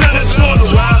out Atlanta, Georgia.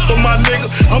 Ride for my nigga,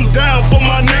 I'm down for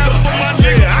my nigga.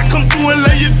 Yeah, I come through and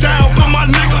lay you down for my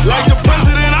nigga. Like the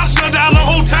president, I shut down the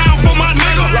whole town for my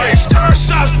nigga. Like star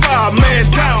shots fired, man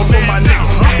down for my nigga.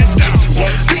 If you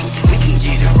want beat, we can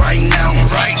get it right now.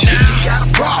 Right now. If you got a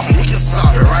problem, we can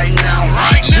solve it right now.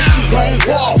 Right now. If you want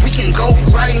war, we can go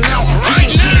right now. We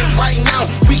can get it right now.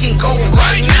 We can go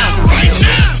right now. Right now.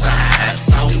 West side,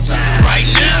 south side. Right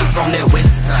now. From that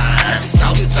west side,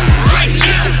 south side. Right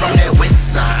now. From that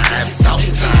west side, south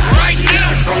side. Right now.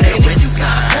 From that west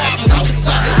side, south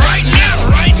side. Right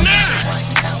now. Right now.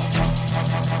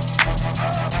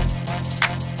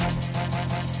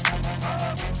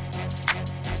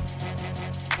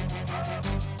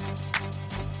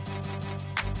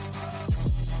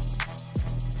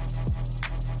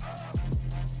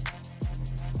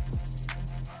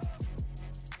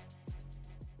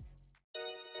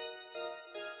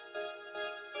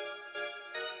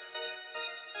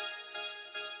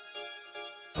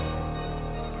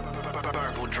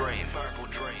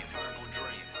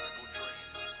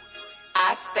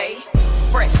 I stay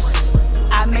fresh.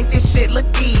 I make this shit look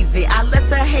easy. I let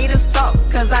the haters talk,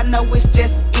 cause I know it's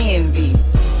just envy.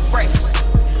 Fresh.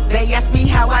 They ask me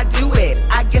how I do it.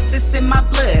 I guess it's in my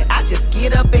blood. I just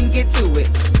get up and get to it.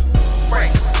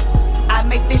 Fresh. I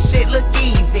make this shit look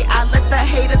easy. I let the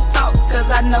haters talk, cause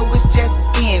I know it's just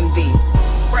envy.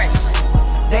 Fresh.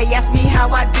 They ask me how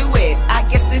I do it. I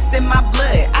guess it's in my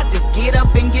blood. I just get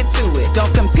up and get to it.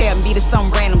 Don't compare me to some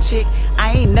random chick.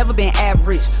 I ain't never been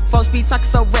average. Folks be talking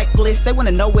so reckless. They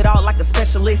wanna know it all like a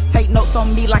specialist. Take notes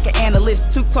on me like an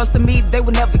analyst. Too close to me, they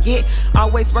will never get.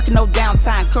 Always working no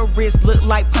downtime. Careers look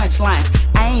like punchlines.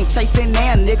 I ain't chasing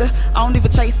that nigga. I don't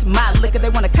even chase my liquor. They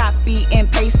wanna copy and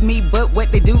paste me, but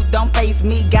what they do don't faze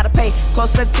me. Gotta pay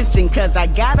close attention, cause I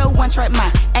got a one-track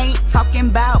mind. Ain't talking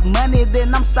about money,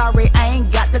 then I'm sorry, I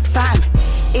ain't got the time.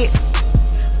 It's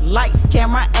lights,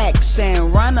 camera,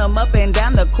 action. Run them up and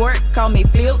down the court, call me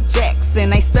Phil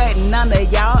Jackson. Ain't studying none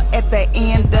of y'all at the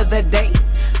end of the day.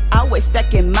 Always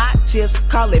stacking my chips,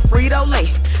 call it Frito-Lay.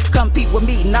 Compete with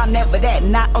me, nah, never that.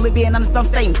 Not only being honest, I'm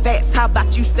staying facts. How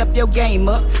about you step your game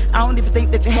up? I don't even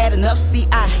think that you had enough. See,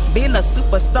 I been a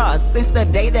superstar since the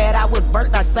day that I was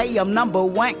birthed. I say I'm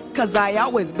 #1, cause I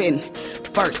always been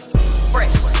first.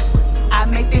 Fresh. I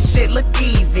make this shit look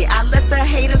easy. I let the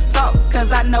haters talk,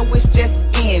 cause I know it's just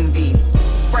envy.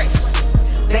 Fresh.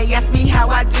 They ask me how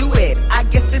I do it. I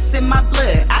guess it's in my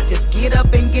blood. I just get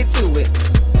up and get to it.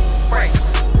 Fresh.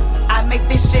 I make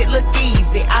this shit look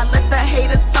easy. I let the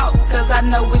haters talk, cause I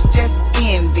know it's just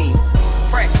envy.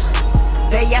 Fresh.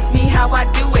 They ask me how I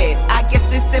do it. I guess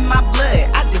it's in my blood.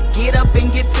 I just get up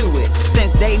and get to it.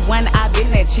 Since day one, I've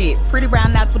been that chick. Pretty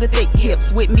brown eyes with the thick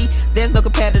hips. With me, there's no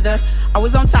competitor.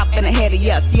 Always on top and ahead of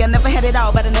ya. See, I never had it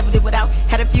all, but I never did without.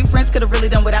 Had a few friends, could've really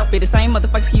done without. Be the same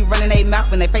motherfuckers keep running their mouth.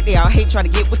 When they fake, they all hate, try to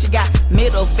get what you got.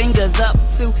 Middle fingers up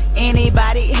to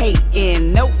anybody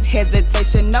hating. No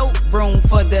hesitation, no room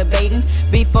for debating.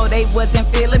 Before they wasn't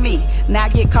feeling me, now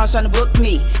get caught trying to book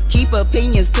me. Keep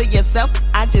opinions to yourself,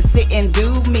 I just sit and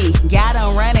do me. Got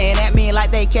them running at me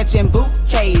like they catching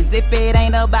bouquets. If it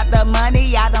ain't about the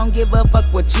money, I don't give a fuck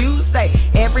what you say.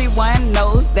 Everyone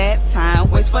knows that time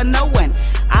waits for no one.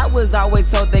 I was always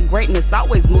told that greatness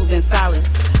always moved in silence.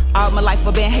 All my life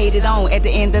I've been hated on. At the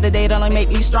end of the day, it only make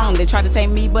me strong. They try to take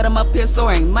me, but I'm up here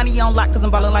soaring. Money on lock, cause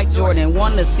I'm ballin' like Jordan.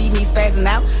 Wanna see me spazzing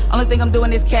out? Only thing I'm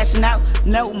doing is cashing out.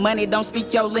 No money, don't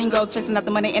speak your lingo. Chasing out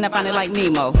the money and I find it like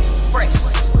Nemo. Fresh.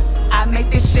 I make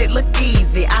this shit look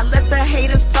easy. I let the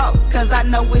haters talk, cause I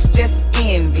know it's just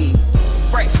envy.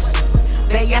 Fresh.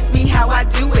 They ask me how I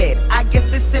do it. I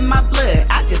guess it's in my blood.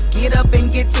 I just get up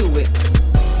and get to it.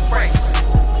 Fresh.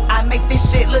 I make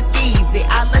this shit look easy.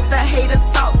 I let the haters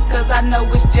talk, cause I know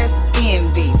it's just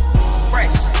envy.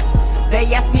 Fresh.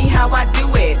 They ask me how I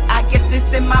do it. I guess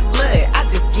it's in my blood. I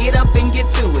just get up and get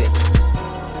to it.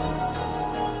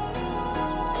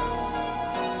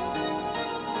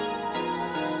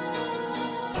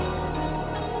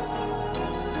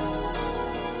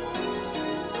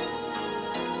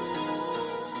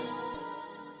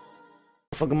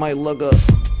 Fucking might look up.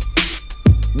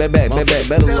 Better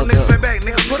look up.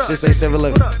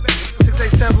 68711.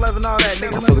 68711, all that,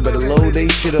 nigga. Motherfucker better load they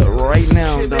shit up right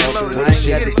now, dog. I ain't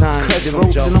shit at the time. Cut the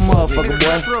ropes in the motherfucker,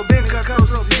 boy.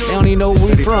 They don't even know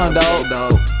where we from, dog.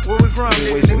 Where we from,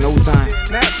 nigga? Wasting no time.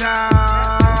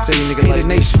 I tell you, nigga, like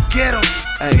nation. Get 'em.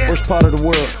 Hey, worst part of the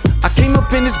world. I came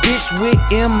up in this bitch with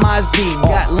MIZ.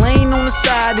 Got Lane on the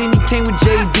side and he came with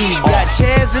JD. Got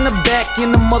Chaz in the back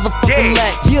in the motherfucking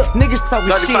lack. Yeah, niggas talking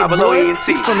shit, boy.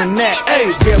 We from the neck.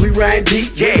 Hey, yeah, we ride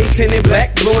deep. Windows tinted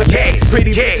black, blowing gas.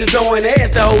 Pretty bitches throwing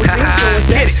ass, the whole team throwing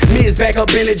stacks. Me is back up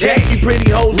in the jack. You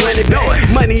pretty hoes running back.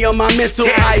 Money on my mental,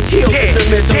 I kill Mr.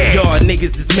 Mental. Y'all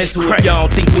niggas is mental. Y'all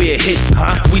don't think we'll hit you,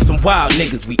 huh? We some wild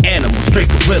niggas, we animals, straight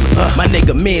gorillas. My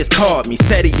nigga Miz called me,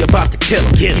 said he about to kill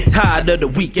him. Get tired of the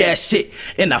weak ass shit,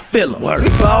 and I feel him. We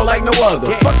ball like no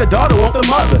other. Fuck the daughter, want the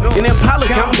mother. In Impala,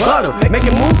 counting butter.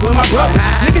 Making moves with my brother.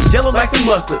 Niggas yellow like some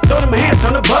mustard. Throw them hands,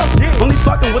 turn the bus. Only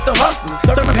fucking with the hustlers.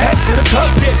 Serving packs to the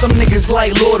customers. Some niggas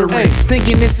like loitering,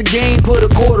 thinking it's a game, put a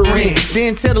quarter in.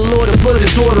 Then tell the Lord to put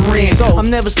his order in. I'm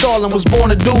never stalling, was born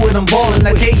to do it, I'm ballin'.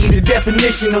 I gave you the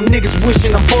definition of niggas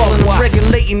wishing I'm falling. I'm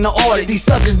regulating the audit, these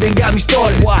suckers then got me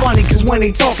started. It's funny cause when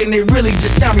they talking, they really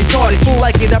just sound retarded. You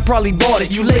like it, I probably bought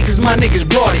it. You late cause my niggas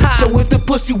brought it. So if the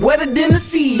pussy wetter than the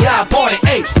sea, I part it.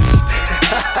 Hey.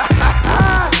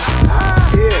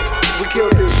 Yeah, we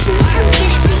killed this shit.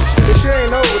 This shit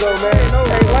ain't over though, man.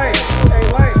 Ain't lame.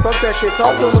 Fuck that shit.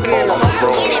 Talk to him again.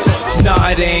 Nah,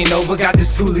 it ain't over. Got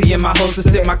this toolie in my holster.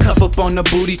 Sit my cup up on the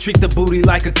booty. Treat the booty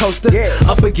like a coaster.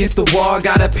 Up against the wall,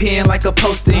 got a pen like a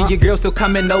poster. And your girl still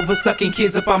coming over, sucking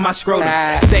kids up on my scrotum.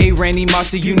 Stay Randy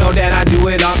Marshall, you know that I do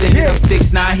it often. Hit him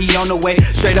 6'9", he on the way.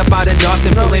 Straight up out of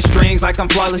Dawson, pulling strings like I'm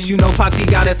flawless. You know Pops, he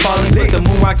got it falling. Put the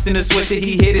moon rocks in the switch,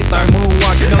 he hit it, start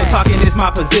moonwalking. No talking is my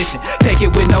position. Take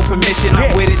it with no permission.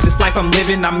 I'm with it, this life I'm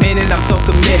living. I'm in it, I'm so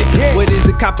committed. What is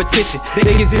the competition?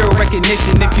 They get zero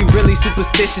recognition. If you really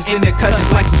superstitious, then they cut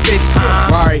just like some stitches.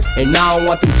 Right, and I don't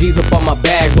want them G's up on my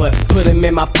bag, but put them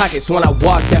in my pockets when I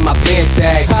walk that my pants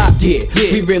sag. Yeah,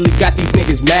 we really got these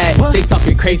niggas mad. They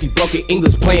talking crazy, broken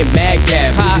English, playing mad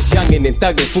gab. We just youngin' and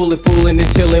thuggin', foolin'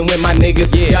 and chillin' with my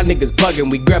niggas. Y'all niggas buggin',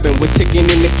 we grubbin' with chicken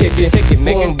in the kitchen.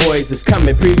 Foreign boys is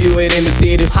coming, preview it in the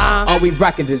theaters. All we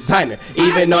rockin' designer,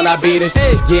 even on our beaters.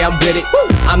 Yeah, I'm with it.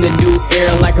 I'm the new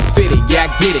era like a fitted. Yeah,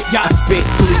 I get it. I spit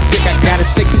too sick, I gotta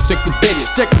sick it, strict the business.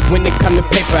 When it come to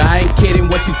paper, I ain't kidding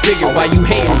what you figure. Why you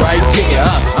hating, right? Kick it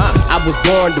up. I was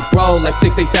born to roll like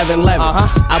 68711.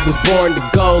 I was born to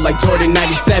go like Jordan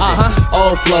 97.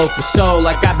 Old flow for sure,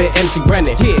 like I been MC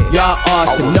Brennan. Y'all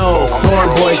all should know, foreign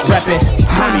boys reppin'.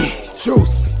 Honey,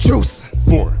 juice.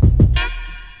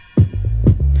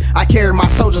 I carry my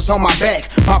soldiers on my back,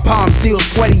 my palms still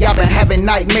sweaty. I've been having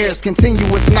nightmares,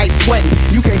 continuous night sweating.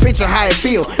 You can't picture how it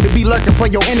feel to be lurking for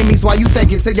your enemies while you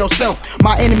thinking to yourself,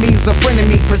 my enemies a friend of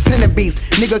me, pretending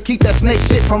beast. Nigga, keep that snake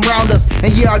shit from round us.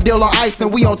 And yeah, I deal on ice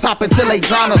and we on top until they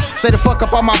drown us. Say the fuck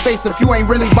up on my face if you ain't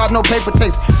really about no paper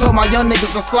chase. Told my young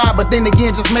niggas to slide, but then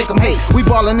again just make them hate. We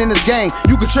ballin' in this game,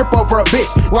 you could trip over a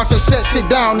bitch. Watch us shut shit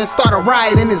down and start a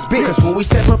riot in this bitch. Cause when we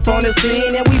step up on the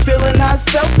scene and we feelin'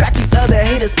 ourselves, got these other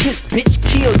haters pissed this bitch,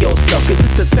 kill yourself, cause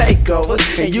it's the takeover.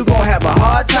 And you gon' have a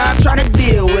hard time trying to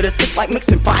deal with us. It's like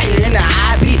mixing fire in the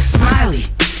IV. Smiley,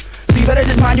 so you better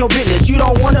just mind your business. You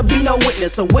don't wanna be no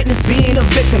witness, a witness being a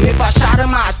victim. If I shot him,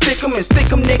 I'd stick him, and stick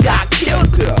him, nigga, I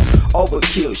killed him.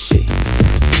 Overkill shit.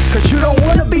 Cause you don't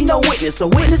wanna be no witness, a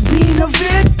witness being a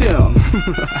victim.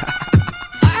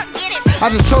 I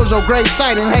just chose your grave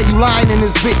site and had you lying in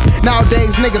this bitch.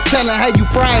 Nowadays niggas telling how you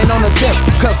frying on the tip.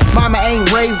 Cause mama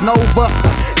ain't raised no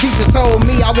buster. Teacher told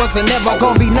me I wasn't never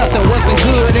gonna be nothing. Wasn't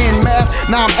good in math,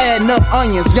 now I'm adding up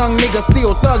onions. Young nigga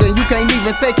still thugging, you can't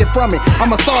even take it from me.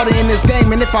 I'm a starter in this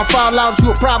game, and if I fall out,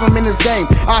 you a problem in this game.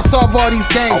 I solve all these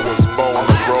games. I was born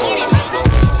to roll.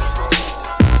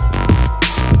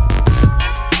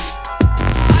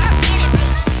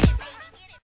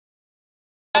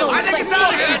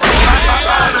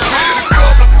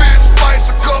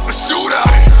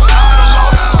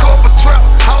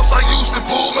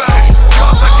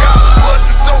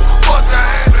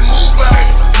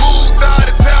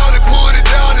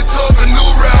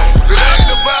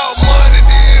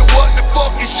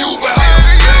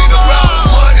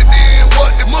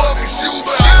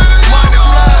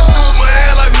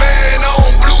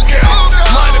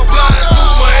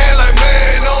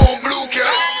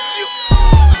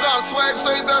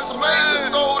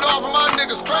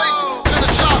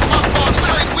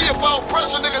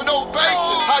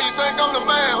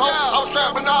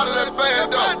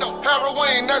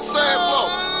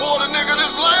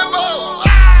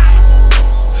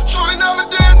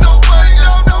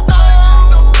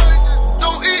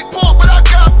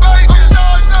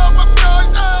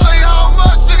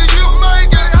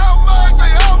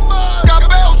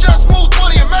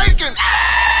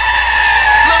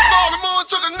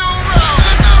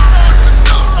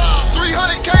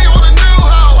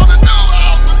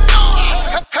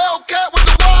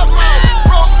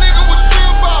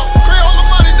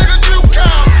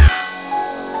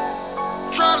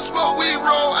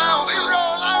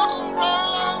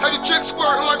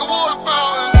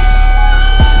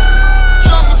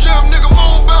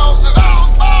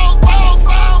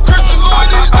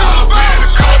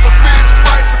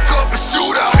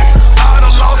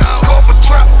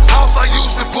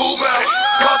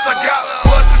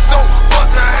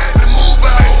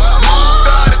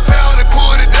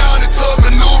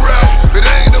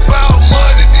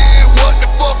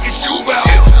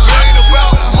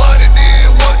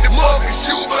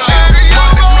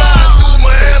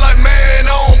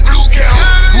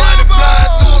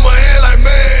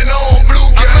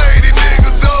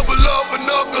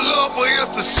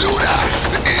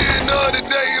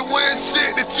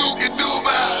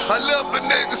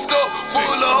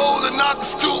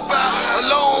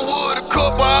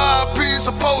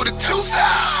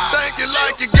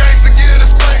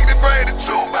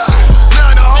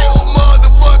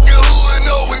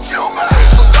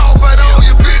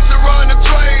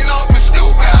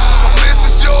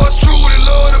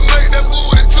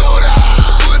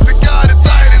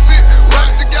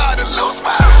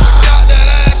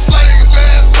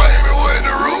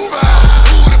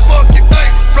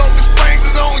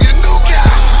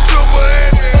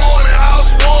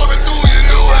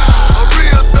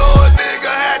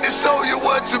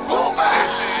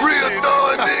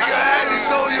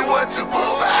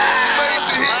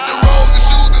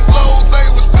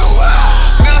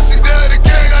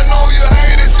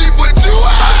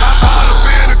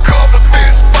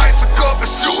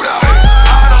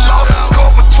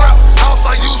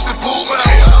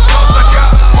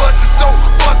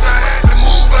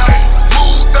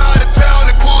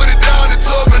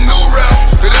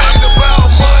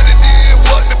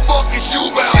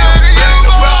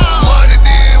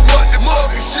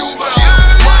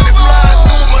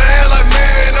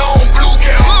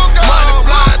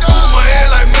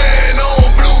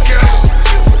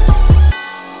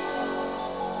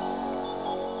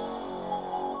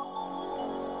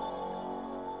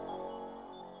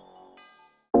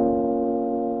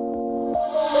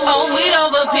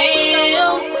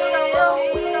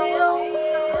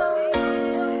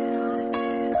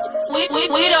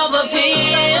 Weed over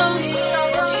pills.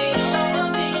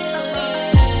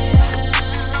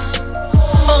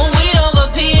 Oh, weed over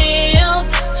pills.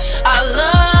 I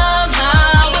love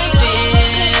how it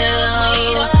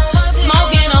feels.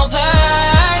 Smoking on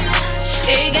perk,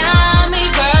 it got me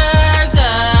perked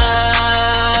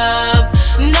up.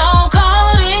 No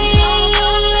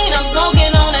codeine, I'm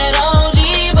smoking on that OG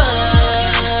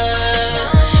bud.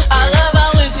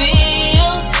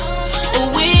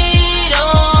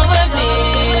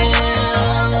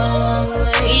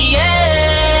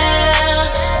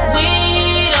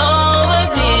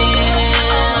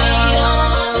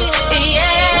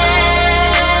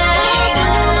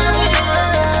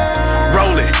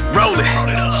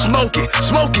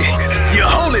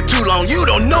 down, you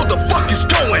don't know the fuck is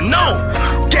going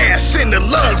on. Gas in the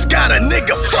lungs, got a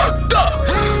nigga fucked up.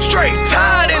 Straight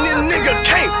tired and this nigga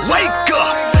can't wake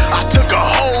up. I took a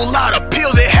whole lot of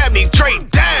pills, it had me straight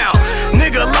down.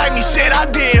 Nigga like me said I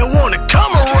didn't wanna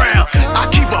come around. I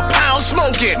keep a pound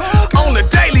smoking on the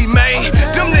daily, man.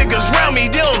 Them niggas round me,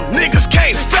 them niggas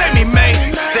can't fade me, man.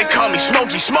 They call me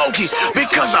Smokey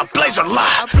because I blaze a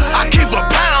lot. I keep a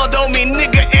pound on me,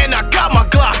 nigga, and I got my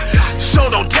Glock. So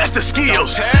don't test the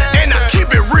skills, and I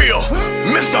keep it real.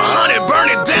 Mr. Honey, burn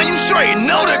it down, you straight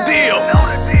know the deal.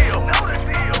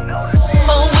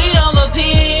 But we don't the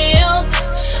pills.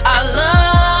 I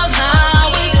love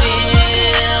how we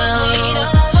feel.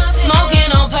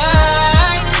 Smoking on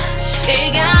perk,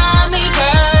 it got me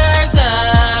perked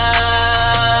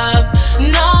up.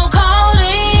 No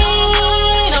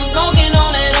codeine, I'm smoking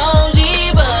on that OG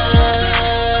bud.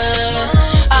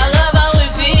 I love how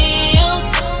it feels.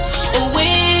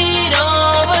 Weed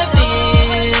over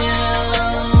pills,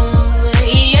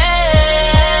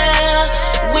 yeah.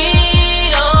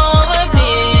 Weed over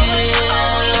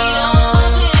pills,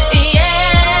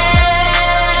 yeah.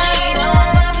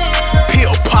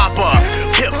 Pill popper,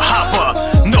 hip hopper,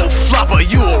 no flopper,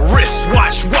 you a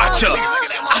wristwatch watcher.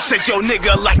 I said yo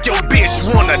nigga like your bitch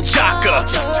wanna jocker.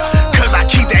 Cause I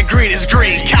keep that green as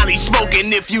green, Cali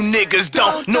smoking if you niggas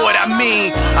don't know what I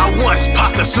mean. I once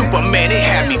popped a Superman, it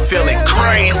had me feeling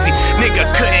crazy. Nigga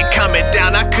couldn't calm it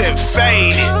down, I couldn't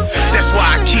fade it. That's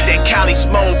why I keep that Cali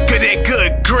smoke, good and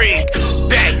good green.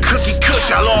 That cookie kush,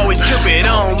 I'll always keep it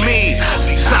on me.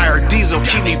 Sire Diesel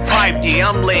keep me piped, yeah,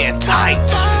 I'm laying tight.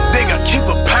 Nigga keep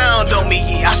a pound on me,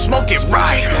 yeah, I smoke it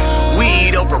right.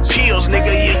 Weed over pills, nigga,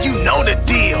 yeah, you know the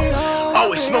deal.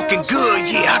 Always smoking good,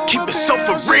 yeah, I keep it so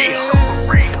for real.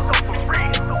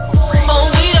 But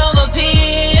we don't the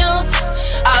pills.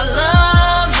 I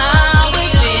love how we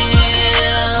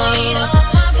feel.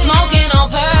 Smoking on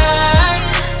perk,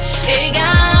 it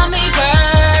got me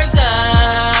perked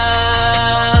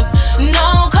up.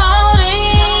 No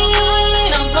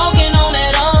codeine, I'm smoking on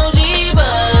that OG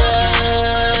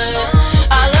bud.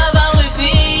 I love how it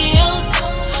feels.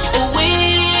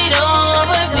 Weed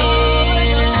over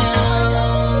pills,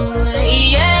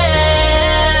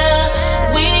 yeah.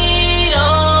 Weed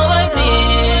over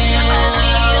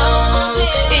pills,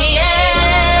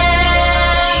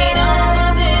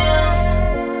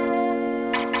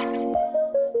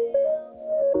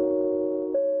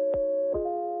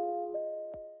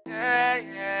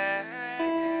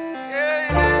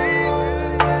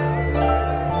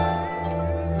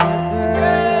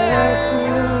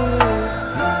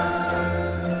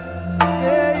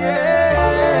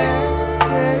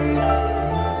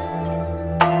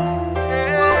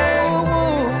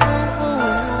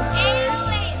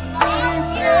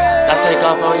 I take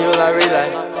off on you like relay.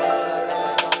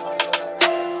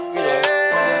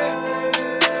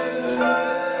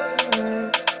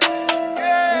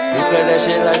 We play that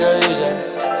shit like a DJ.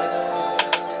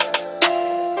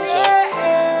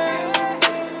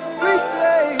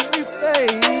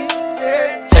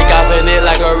 Take off in it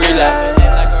like a relay.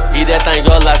 Eat that thing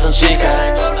up like some chicken.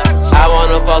 I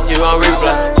wanna fuck you on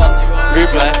replay.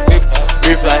 Replay,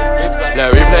 replay.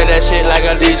 Now replay that shit like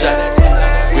a DJ.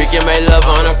 We can make love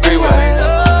on the freeway.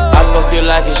 I fuck you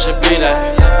like it should be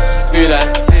that. Be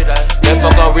that. Then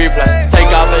fuck on replay.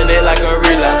 Take off in it like a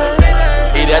relay.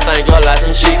 Eat that thing up like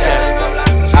some chicken.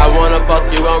 I wanna fuck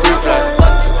you on replay.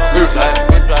 Replay,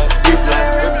 replay.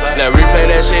 Now replay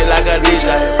that shit like a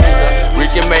DJ. We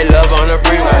can make love on the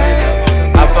freeway.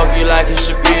 I fuck you like it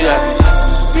should be that.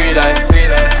 Be that.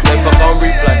 Then fuck on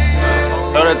replay.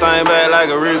 Throw that thing back like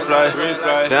a replay.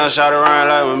 Down shot around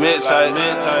like a mid-tight.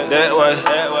 That way,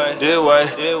 this way.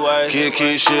 Kid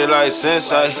keep shit like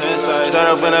sensei. Stand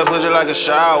up in that pussy like a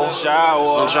shower.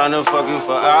 I'm tryna fuck you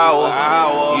for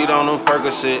hours. You don't know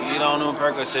Percocet.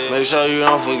 Make sure you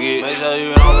don't forget.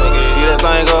 Get that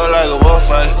thing go like a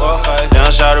buffet.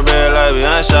 Down shot her bed like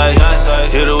Beyonce.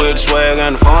 Hit her with the swag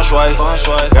and the feng shui.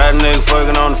 Got a nigga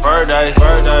fucking on the first day.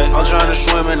 I'm tryna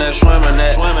swim in that.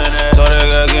 Told that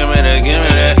girl give me that.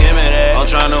 I'm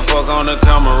tryna fuck on the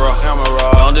camera.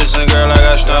 On this and girl, I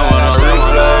got stuff on a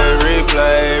replay.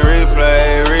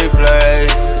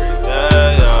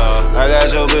 Yeah. I got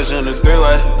your bitch in the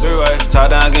three-way. Top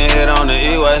down, get hit on the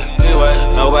E-way.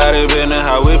 Nobody business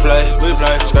how we play.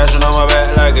 Scratching on my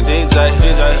back like a DJ. I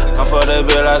fuck that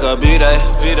bitch like a B-Day.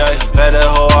 Play that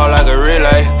hoe all like a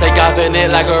relay. Take off in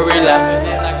it like a relay.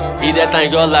 Eat that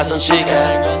thing up like some chicken.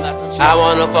 I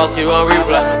wanna fuck you on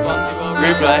replay.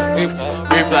 Replay.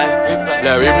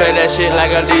 Now replay that shit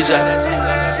like a DJ.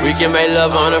 We can make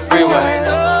love on the freeway.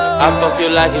 I fuck you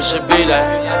like it should be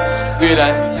that.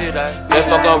 Then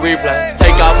fuck on replay.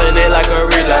 Take off in it like a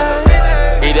relay.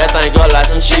 Eat that thing up like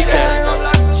some cheesecake.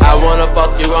 I wanna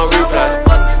fuck you on replay.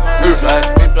 Replay,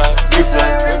 replay, replay.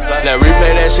 Now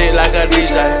replay that shit like a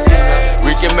DJ.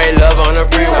 We can make love on the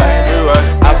freeway.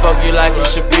 I fuck you like it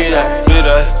should be that. Be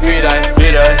that, be that,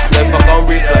 be that. Let's fuck on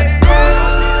replay.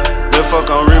 Let's fuck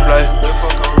on replay.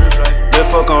 Let's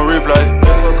fuck on replay.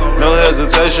 No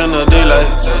hesitation or delay.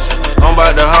 I'm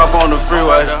about to hop on the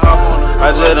freeway. I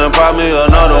just done pop me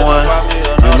another one.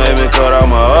 You made me cut out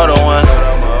my other one.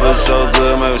 It's so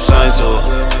good, maybe sing to it.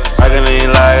 I can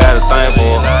even lie, I got a thing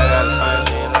for it.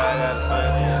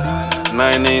 And I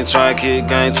ain't even trying to kick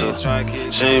game to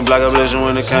it. She ain't block a blessing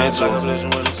when it came to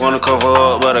it. Wanna cover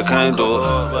up, but I can't do it.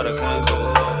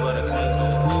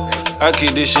 I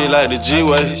keep this shit like the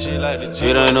G-Way.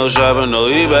 It ain't no shopping, no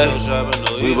eBay.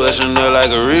 We bustin' up like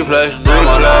a replay.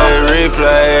 Replay,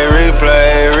 replay,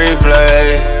 replay,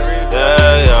 replay.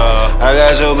 Yeah, yeah. I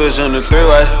got your bitch in the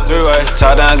three-way.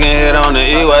 Top down, get hit on the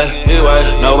E-way.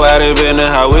 Nobody business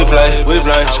how we play.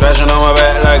 Scratching on my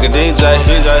back like a DJ.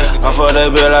 I fuck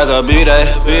that bitch like a B-Day.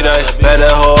 Back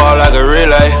that hoe out like a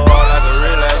relay.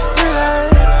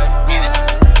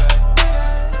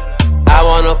 I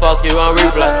wanna fuck you on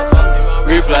replay.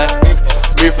 Replay,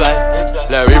 replay.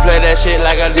 Let's replay that shit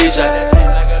like a DJ.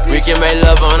 We can make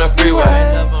love on the freeway.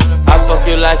 I fuck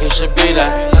you like it should be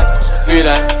that. Be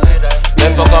that.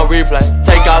 Let's fuck on replay.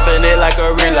 Take off in it like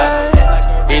a relay.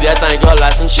 Eat that thing up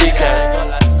like some cheesecake.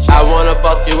 I wanna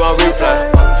fuck you on replay.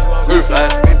 Replay,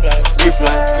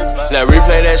 replay. Let's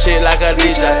replay that shit like a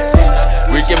DJ.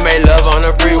 We can make love on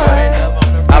the freeway.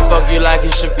 I fuck you like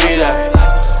it should be that.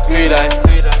 Be that.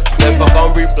 Let's fuck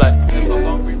on replay.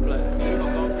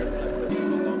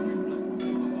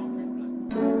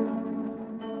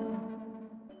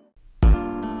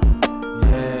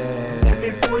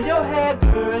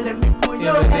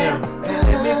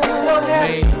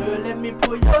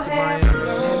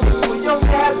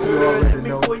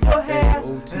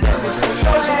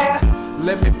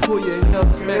 Let me pull your hair,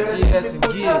 smack your ass and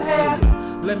give it to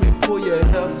you. Let me pull your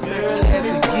hair, smack your ass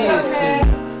and give it to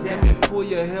you. Let me pull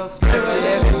your hair, smack your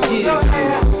ass and give it to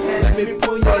you. Let me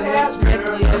pull your hair, smack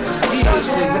your ass and give it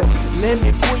to you. Let me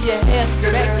pull your hair,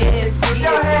 smack your ass and give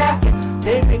it to you.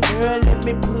 Baby girl, let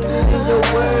me put it in your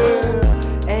world.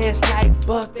 Ass like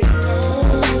Buffy.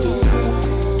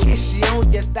 Kiss you on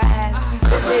your thighs,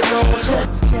 but they don't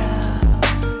touch ya.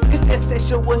 It's that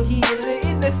sexual healing,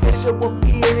 it's that sexual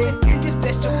feeling, it's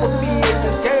that sexual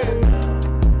feelings, girl.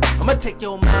 I'ma take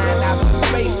your mind out of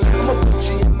space, I'ma put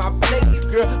you in my place,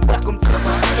 girl. Welcome to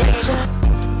my space,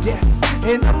 yes.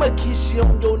 And I'ma kiss you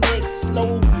on your neck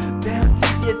slow, down to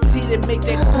your teeth and make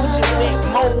that coochie wet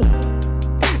more.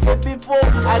 And before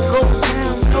I go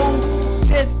down, no,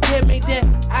 just tell me that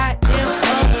I am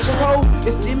a pro.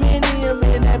 It's Eminem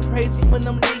and that praise when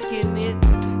I'm licking it.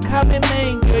 Call me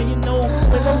man, girl, you know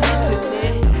when I'm into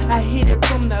it. I hit it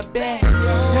from the back,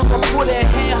 I'ma pull that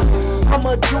hair.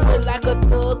 I'ma do it like a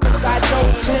thug, cause I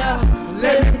don't care.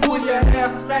 Let me pull your hair,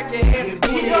 smack your ass and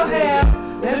give your hair.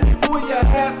 Let me pull your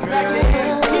hair, smack your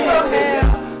ass and give your hair.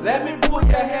 Let me pull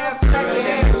your hair, smack your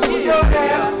ass and give your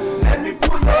hair. Let me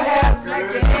pull your hair,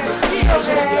 smack your ass and give your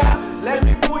hair. Let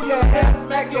me pull your hair,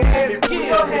 smack your ass and give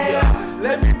your hair.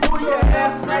 Let me pull your hair,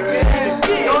 smack your ass and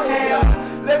give your hair.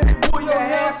 Let me pull your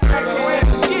hair, smack your ass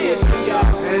and give it to ya.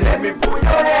 And let me pull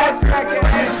your hair, smack your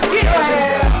ass and give your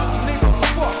hair. Nigga,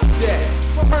 fuck that.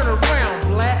 Turn around,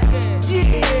 black.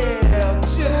 Yeah,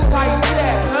 just like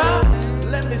that, huh?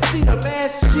 Let me see the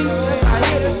last cheeks as I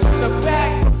hit it from the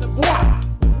back. Wah,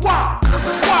 wah,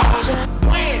 wah.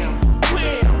 Wham,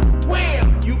 wham, wham.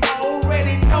 You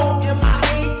already know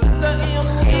MIA to the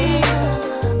M-E.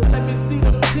 Let me see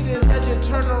them titties as you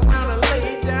turn around and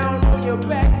lay it down on your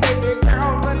back.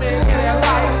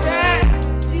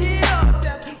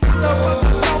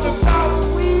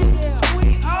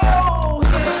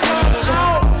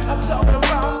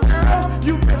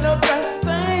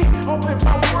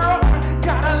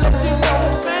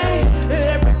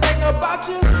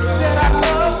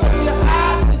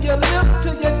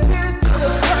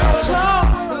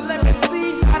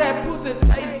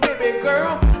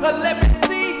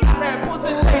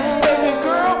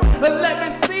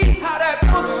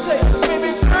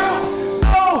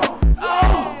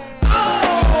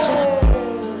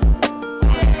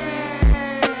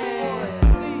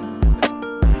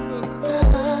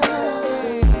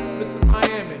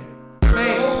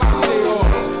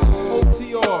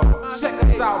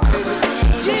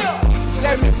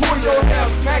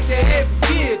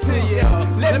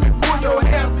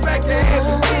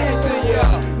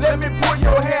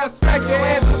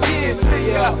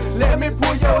 Let me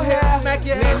pull your hair, smack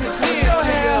your ass and give it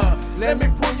to ya. Let me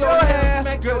pull your hair,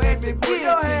 smack ass and give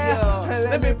it to you.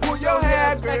 Let me pull your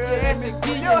hair, smack your ass and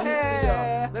give your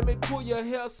hair. Let me pull your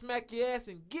hair, smack your ass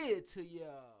and give it to you.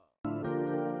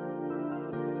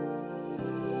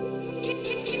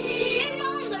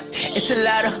 It's a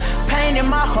lot of pain in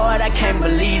my heart, I can't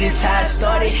believe this how it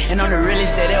started. And I'm the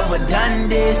realest that ever done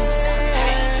this.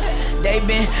 They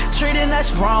been treating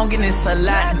us wrong and it's a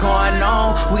lot going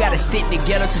on. We gotta stick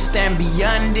together to stand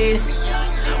beyond this.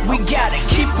 We gotta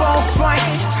keep on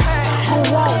fighting. Who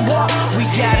won't walk? We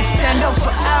gotta stand up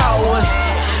for ours.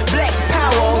 Black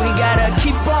power, we gotta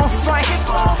keep on fighting.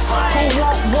 Who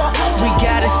won't walk? We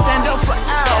gotta stand up for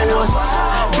ours.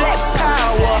 Black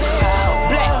power.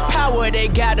 Black power, they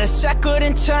got us shackled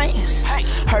in chains,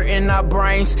 hurting our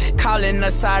brains, calling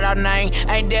us out our name.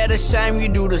 Ain't that a shame? You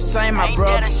do the same, my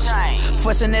brother.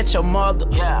 Fussing at your mother.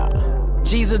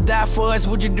 Jesus died for us,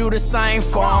 would you do the same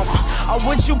for him? Or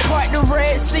would you part the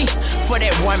Red Sea for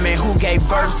that woman who gave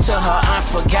birth to her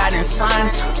unforgotten son?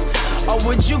 Or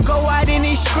would you go out in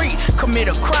these streets, commit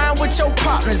a crime with your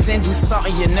partners and do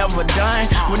something you never done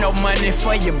with no money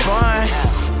for your bond?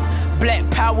 Black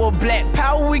power,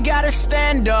 we gotta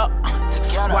stand up.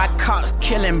 Why cops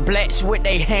killing blacks with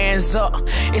their hands up?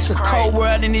 It's a cold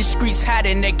world in these streets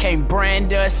hiding, they can't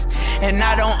brand us. And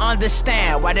I don't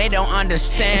understand why they don't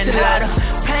understand. It's a lot of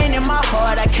pain in my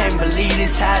heart, I can't believe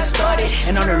this how it started.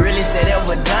 And I'm the realest that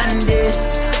ever done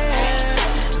this.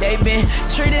 They been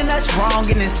treating us wrong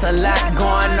and it's a lot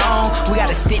going on. We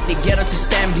gotta stick together to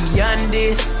stand beyond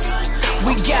this.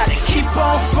 We gotta keep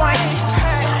on fighting.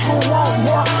 Who won't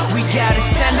walk? We gotta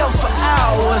stand up for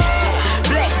ours.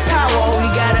 Black power, we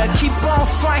gotta keep on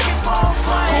fighting.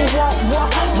 Who won't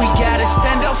walk? We gotta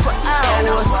stand up for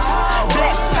ours.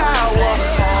 Black power.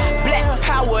 Black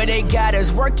power, they got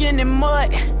us working in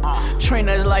mud. Train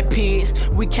us like pigs,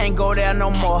 we can't go there no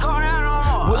more.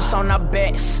 Whips on our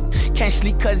backs, can't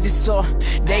sleep cause it's sore.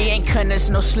 They ain't cutting us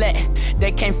no slack,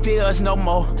 they can't feel us no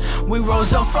more. We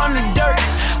rose up from the dirt,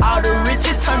 all the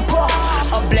riches turned poor.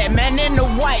 A black man in the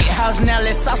White House, now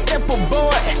let's all step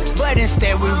aboard. But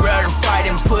instead we rather fight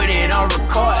and put it on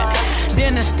record.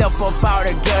 Then to step up all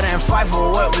together and fight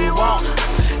for what we want.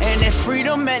 And it's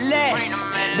freedom at last,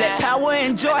 black power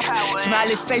and joy.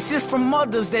 Smiley faces from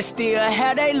mothers that still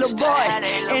have their little boys.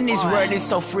 And this world is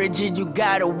so frigid, you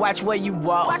gotta watch where you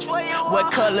walk,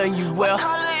 what color you wear,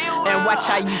 and watch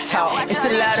how you talk. It's a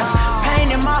lot of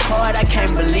pain in my heart, I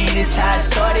can't believe this how it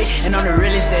started. And I'm the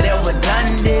realest that ever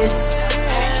done this.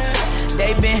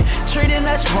 They been treating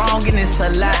us wrong and it's a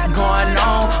lot going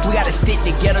on. We gotta stick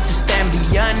together to stand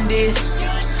beyond this.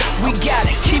 We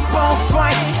gotta keep on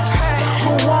fighting.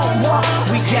 Who won't walk?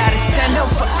 We gotta stand up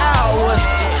for ours.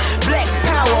 Black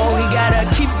power, we gotta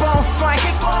keep on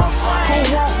fighting. Who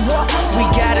won't walk? We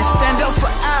gotta stand up for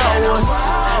ours.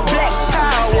 Black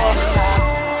power.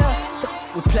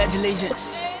 We pledge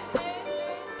allegiance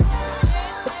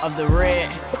of the red,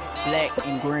 black,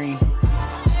 and green.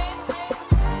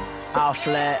 Our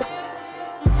flag,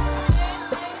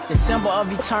 the symbol of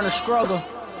eternal struggle.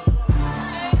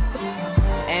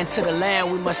 And to the land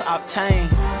we must obtain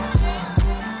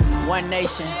one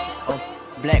nation of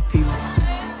black people,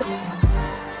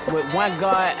 with one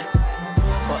God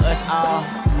for us all,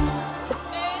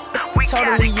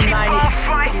 totally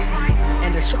united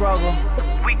in the struggle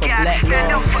for black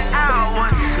love,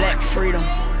 black freedom,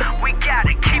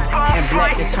 and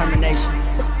black determination.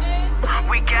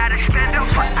 We gotta stand up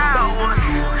for ours.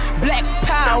 Black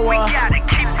power. We gotta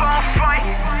keep on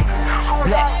fighting.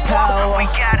 Black power. We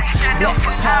gotta stand up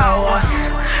for power. ours.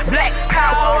 Black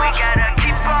power. We gotta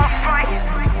keep on fighting.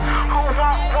 Who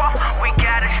won't walk? We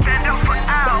gotta stand up for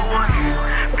ours.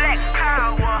 Black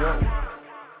power.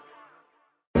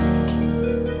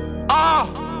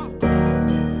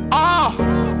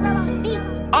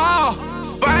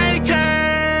 Banking.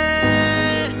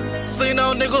 See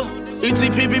no nigga.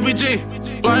 ETP,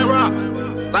 BBG, Flying Rock,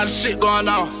 lot of shit going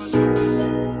on.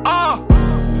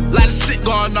 Lot of shit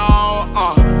going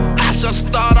on. I shall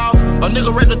start off, a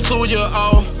nigga raped a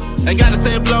 2-year-old. Ain't gotta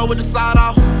say blow with the side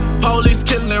off. Police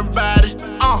killing everybody,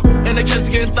 and the case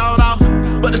getting thrown off.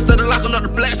 But instead of locking up the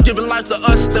blacks, giving life to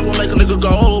us, that will make a nigga go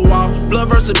off. Blood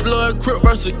versus blood, Crip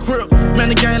versus Crip. Man,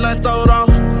 the game like throwed off.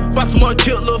 Baltimore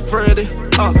killed Lil Freddy.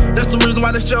 That's the reason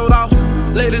why they showed off.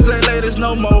 Ladies ain't ladies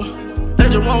no more. They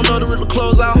just won't know the real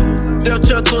close out. They'll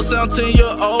chill to a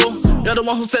 17-year-old. You're the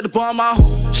one who set the bomb off.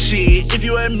 Shit, if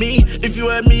you at me,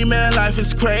 man, life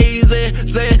is crazy.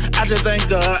 Say, I just thank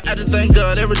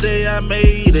God every day I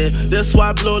made it. That's why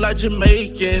I blow like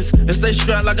Jamaicans and stay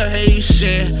strapped like a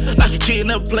Haitian. Like a kid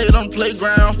never played on the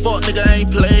playground. Fuck nigga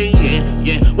ain't playing.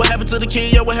 Yeah, what happened to the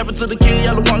kid? Yeah, what happened to the kid?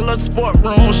 Y'all the one love the sport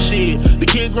room. Shit, the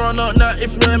kid growing up now.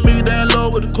 If you and me, down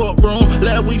low with the courtroom.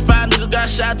 Last week 5 niggas got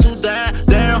shot, 2 died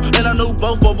down, and I knew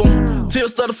both of them.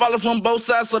 Tears started falling from both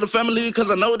sides of the family, cause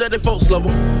I know that they folks love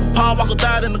them. Paul Walker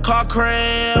died in the car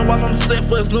crash while on the set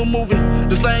for his new movie.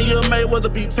 The same year Mayweather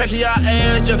beat Pacquiao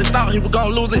ass, yeah, they thought he was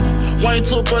gonna lose it. Wayne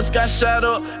tour bus got shot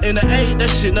up in the 8, that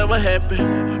shit never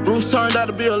happened. Bruce turned out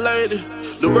to be a lady,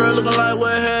 the world looking like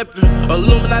what happened.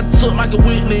 Illuminati took Michael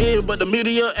Whitney, but the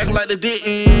media acting like they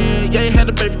didn't. Yeah, he had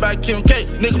a baby by Kim K.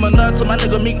 Nigga Minaj to my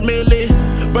nigga Meek Millie.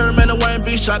 Birdman and Wayne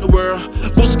B shot the world.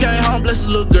 Boosie came home, bless the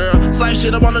little girl. Same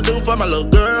shit I wanna do for my little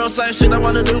girl. Same shit I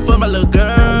wanna do for my little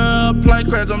girl. Plane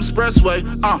crash on the expressway.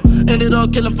 Ended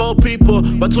up killing 4 people.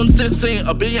 By 2016,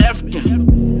 a billion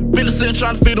African. 50 Cent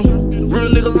trying to feed them. Real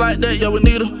niggas like that, yeah, we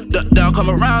need them. They don't come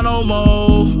around no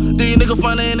more. These niggas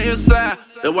funny in the inside.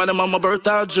 That's why them on my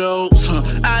birthday jokes.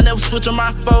 I never switch on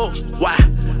my folks. Why?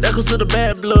 That consider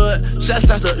bad blood. Shots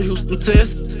out to Houston,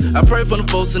 Texas. I pray for the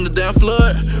folks in the damn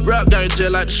flood. Rap gang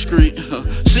jet like the street.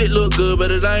 Shit look good,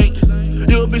 but it ain't.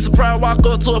 You'll be surprised, walk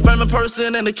up to a famous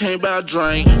person and they can't buy a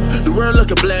drink. The world look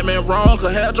a black man wrong,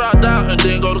 cause hair dropped out and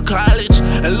then go to college.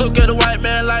 And look at a white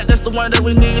man like that's the one that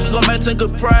we need. He gon' maintain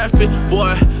good profit.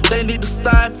 Boy, they need to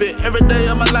stop it. Every day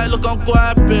of my life look I'm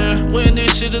guapping. When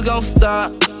this shit is gon'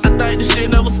 stop? I think this shit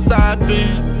never stopping.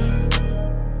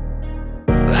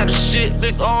 A lot of shit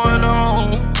been going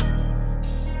on.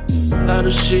 A lot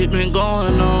of shit been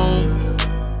going on.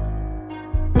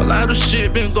 A lot of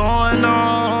shit been going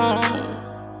on.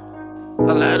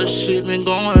 A lot of shit been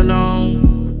going on.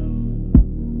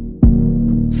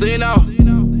 See now,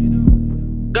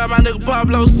 got my nigga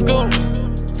Pablo Scoop,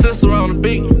 sister on the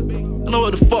beat. I know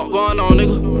what the fuck going on,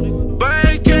 nigga.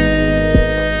 Banky,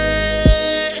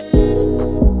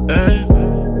 hey.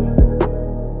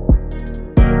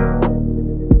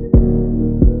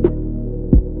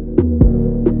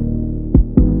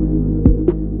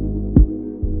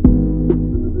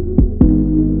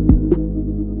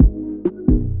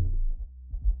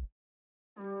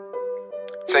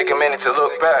 Take a minute to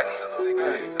look back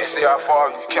and see how far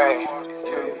you came.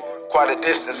 Quite a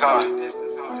distance, huh?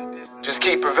 Just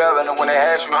keep prevailing, and when they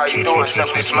ask you how you do it,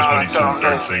 simply smile and tell them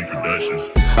this.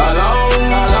 Long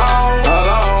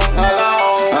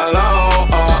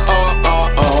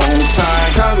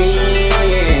time coming,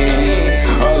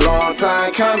 a long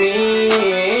time coming.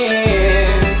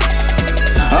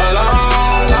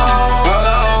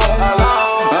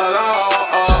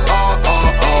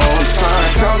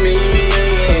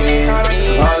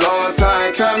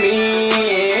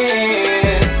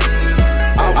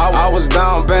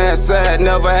 Sad,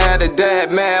 never had a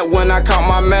dad. Mad when I count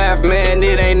my math, man,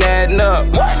 it ain't adding up.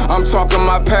 I'm talking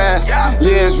my past,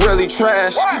 yeah, it's really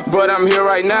trash, but I'm here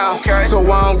right now, so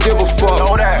I don't give a fuck.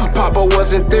 Papa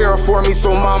wasn't there for me,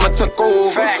 so mama took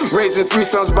over. Raising 3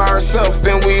 sons by herself,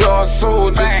 and we all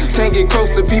soldiers. Can't get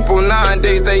close to people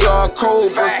nowadays, they all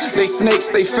cobras. They snakes,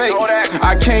 they fake,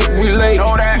 I can't relate.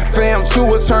 Fam, 2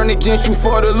 will turn against you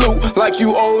for the loot, like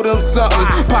you owe them something.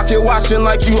 Pocket watching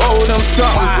like you owe them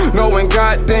something. Knowing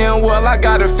goddamn well I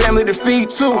got a family to feed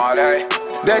too.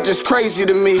 That just crazy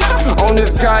to me. On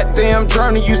this goddamn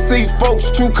journey, you see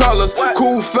folks' true colors.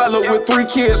 Cool fella with 3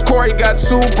 kids, Corey got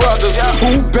 2 brothers.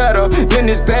 Who better than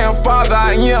this damn father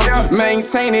I am?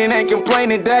 Maintaining and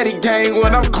complaining daddy gang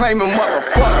when I'm claiming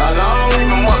motherfucker. Long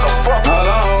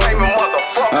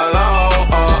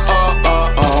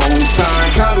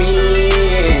time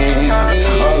coming, a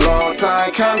long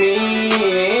time coming.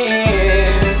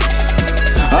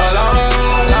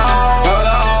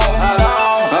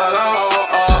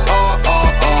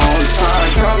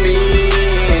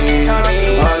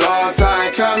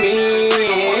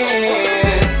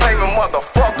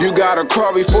 You gotta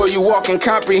crawl before you walk and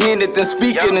comprehend it, then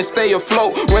speak it and stay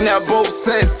afloat. When that boat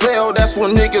set sail, that's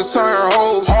when niggas turn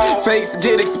hoes. Fakes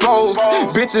get exposed,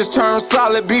 bitches turn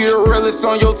solid, be the realest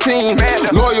on your team.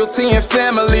 Loyalty and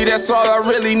family, that's all I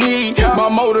really need. My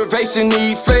motivation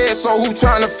need fed, so who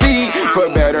tryna feed? For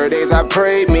better days I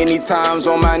prayed many times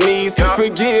on my knees.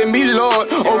 Forgive me, Lord,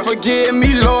 oh forgive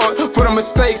me, Lord, for the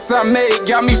mistakes I made.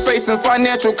 Got me facing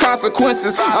financial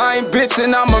consequences. I ain't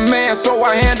bitching, I'm a man, so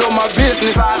I handle my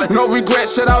business. No regret,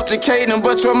 shout out to Kaden,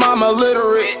 but your mama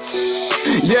literate.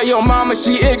 Yeah, your mama,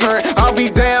 she ignorant. I'll be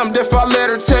damned if I let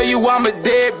her tell you I'm a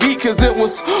deadbeat. Cause it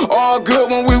was all good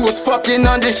when we was fucking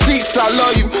under sheets. I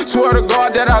love you, swear to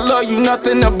God that I love you,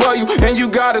 nothing above you. And you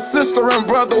got a sister and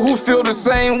brother who feel the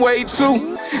same way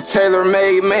too.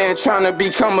 Tailor-made man trying to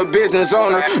become a business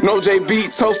owner. No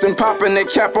JB toasting, popping that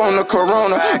cap on the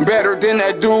Corona. Better than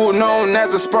that dude known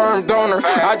as a sperm donor.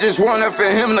 I just wanted for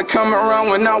him to come around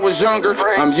when I was younger.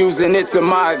 I'm using it to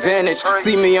my advantage.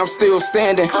 See me, I'm still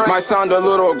standing. Might sound a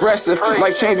little aggressive.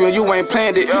 Life change when you ain't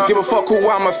planned it. Give a fuck who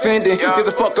I'm offending. Get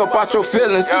the fuck up out your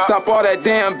feelings. Stop all that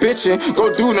damn bitching. Go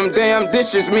do them damn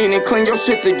dishes. Meaning clean your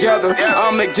shit together.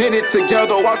 I'ma get it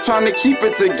together while trying to keep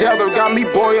it together. Got me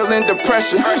boiling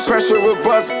depression. Pressure with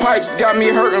bust pipes. Got me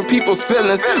hurting people's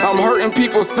feelings. I'm hurting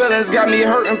people's feelings. Got me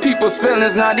hurting people's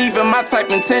feelings. Not even my type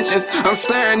intentions. I'm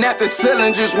staring at the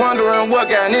ceiling, just wondering what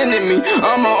got into me.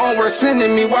 I'm my own worst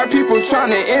enemy. Why people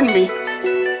trying to end me?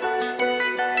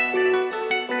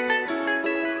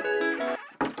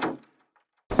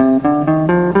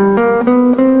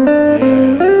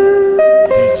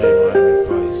 DJ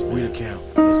MiameVice, we the Kamp,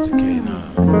 Mr. K9.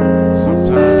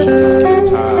 Sometimes you just get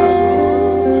tired, bro.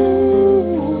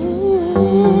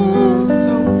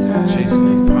 Chasing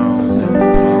these pounds and the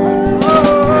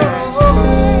bricks.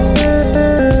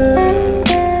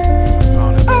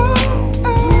 Pound after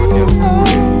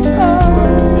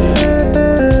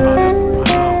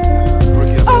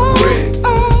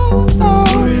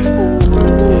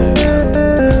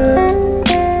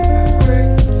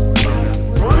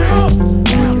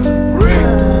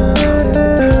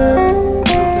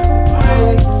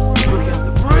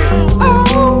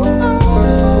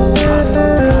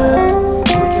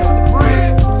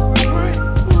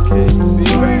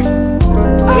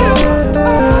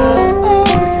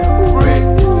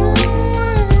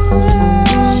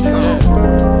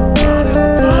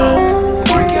pound,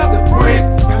 brick after brick.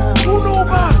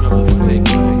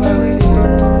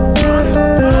 Pound after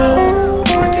pound,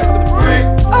 brick after brick.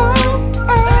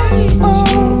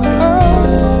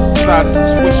 Decided to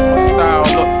switch my style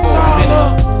up for a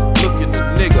minute. Look in the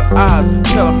nigga eyes and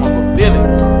tell him I'm a villain.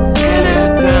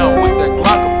 Down with that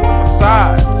Glock up on my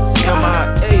side.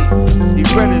 Semi-A, he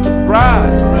ready to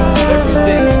ride. Every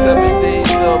day, 7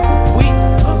 days of the week.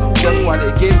 That's why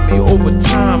they gave me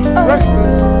overtime breaks.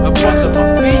 Up under my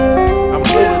feet, I'm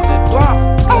holding that Glock.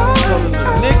 Telling the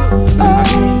nigga I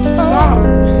can't stop.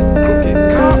 Crooked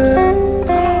cops,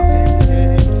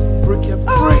 brick your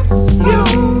bricks.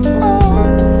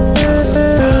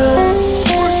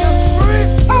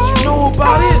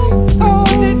 About it,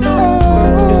 they know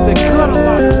it's the gutter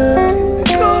life.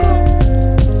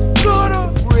 Gutter,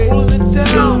 rolling it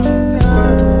down.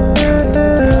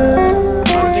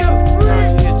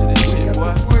 Get to this shit,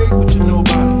 boy. What you know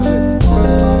about it?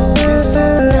 This is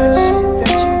that shit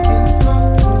that you can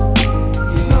smoke to.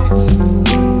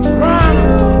 Right.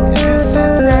 This is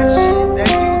that shit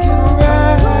that you can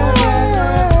ride.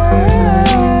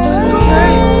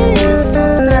 This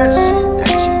is that shit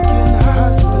that you can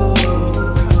hustle.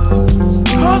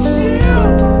 Hustle,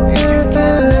 and you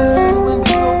can listen when you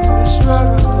go through the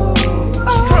struggle.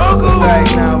 Right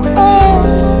now, man.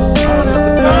 Pound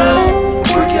after pound,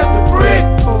 brick after brick.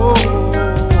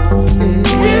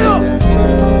 Yeah.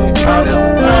 Pound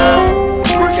after pound,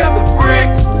 brick after brick.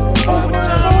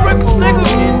 Overtime bricks, nigga.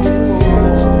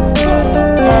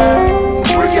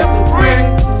 Brick after brick.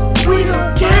 We don't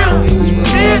count,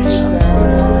 bitch.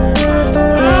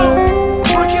 Pound,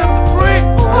 brick after brick.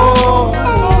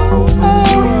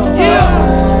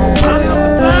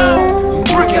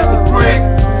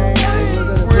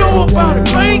 About it,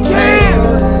 man, yeah.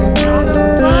 Pound after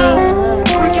pound,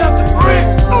 brick after brick.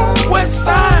 West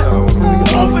side,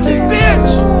 off of this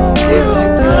bitch.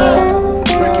 Yeah,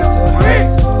 brick after brick.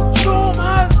 Show 'em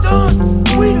how it's done.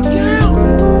 We the Kamp.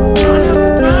 Pound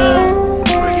after pound,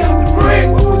 brick after brick.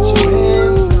 Put your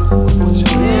hands up. Put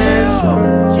your hands up.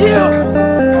 Yeah.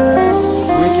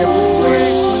 Brick after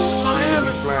brick. Mr.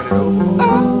 Miami. Flying it over.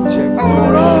 Check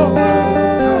it out.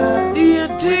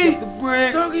 ENT.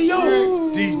 Dougie, yo.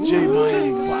 DJ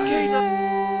MiameVice.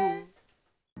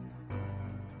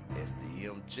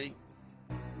 SDMG.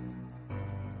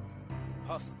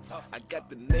 I got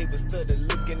the neighbors study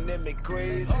looking at me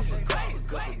crazy.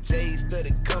 Couple J's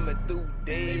study coming through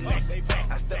daily.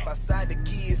 I step outside, the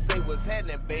kids say what's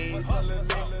happening, baby.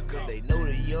 Cause they know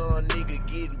the young nigga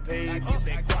getting paid.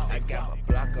 I got my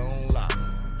block on lock.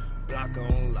 Block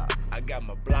on lock. I got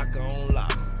my block on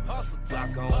lock.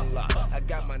 Block on lock. I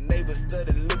got my neighbors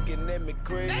study looking at me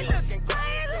crazy.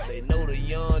 They know the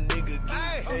young nigga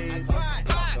getting paid.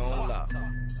 Block on lock.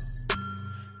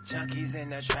 Junkies in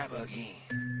the trap again.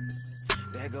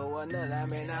 There go another,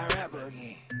 man, I rap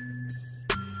again.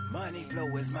 Money flow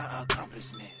is my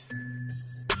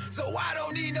accomplishments. So I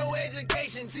don't need no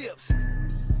education tips.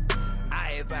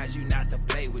 I advise you not to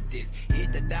play with this.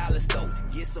 Hit the dollar store,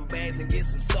 get some bags and get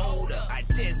some soda. I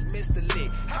just missed the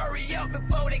lick. Hurry up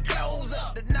before they close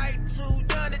up. The night too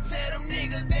young to tell them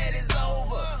niggas that it's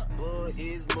over. Bud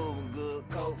is moving good,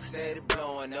 coke steady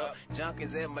blowing up.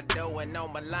 Junkies at my door and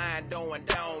on my line doing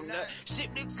donut.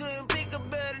 Shit, they couldn't pick a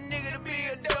better nigga to be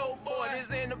a dope boy.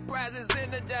 This enterprise is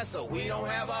energized, so we don't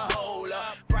have a hold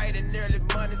up. Bright and early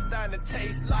money starting to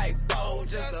taste like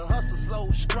Folgers. The hustle so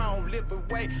strong, lifting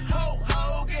weight.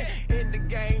 Hogan in the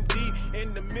game deep,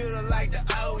 in the middle like the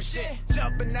ocean.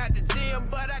 Jumping out the gym,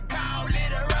 but I call it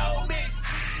aerobics.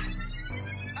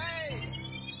 Hey,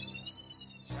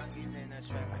 junkies in the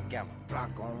trap. I got my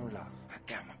block on lock. I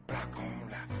got my block on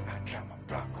lock. I got my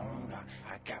block on lock.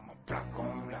 I got my block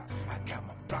on lock. I got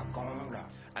my block on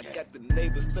lock. I got the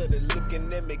neighbors study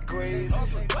looking at me crazy.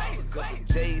 Couple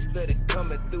J's study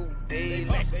coming through daily.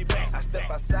 I step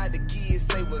outside the kids,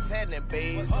 say what's happening,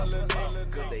 babe.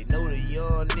 Cause they know the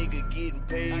young nigga getting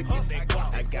paid.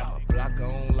 I got my block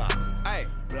on lock. Hey,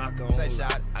 block on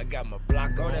lock. I got my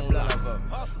block on lock.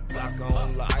 Block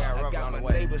on lock. I got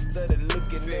my neighbors study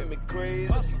looking at me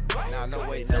crazy. Now no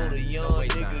way, know the young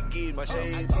nigga getting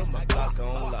paid. My block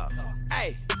on lock.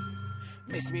 Hey,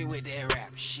 miss me with that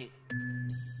rap shit.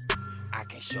 I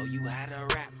can show you how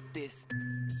to rap this.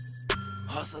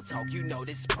 Hustle talk, you know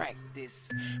this practice.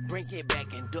 Bring it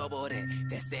back and double that,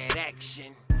 that's that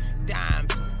action.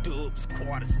 Dimes, dubs,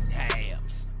 quarters, and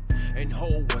halves. And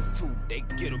whole ones too, they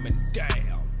get them and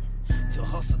down. To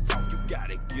hustle talk, you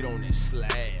gotta get on that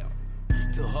slab.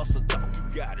 To hustle talk, you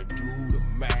gotta do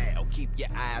the math. Keep your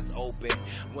eyes open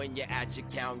when you're out your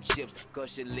count chips.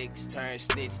 Cause your licks turn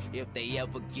snitch if they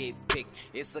ever get picked.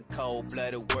 It's a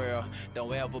cold-blooded world,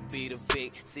 don't ever be the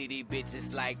vic. See these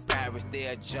bitches like pirates,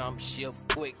 they'll jump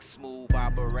shift quick. Smooth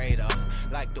operator,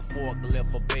 like the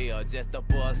forklift for bill. Just to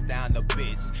bust down the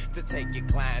bitch, to take your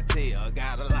clientele.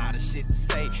 Got a lot of shit to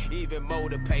say, even more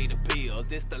to pay the bills.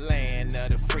 This the land of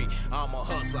the free, I'm a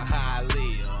hustler how I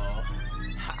live.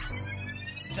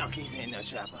 Junkies in the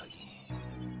trap again.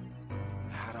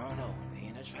 I don't know, they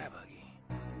in the trap again.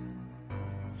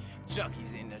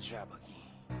 Junkies in the trap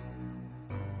again.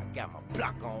 I got my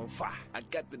block on fire. I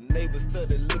got the neighbors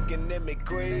study looking at me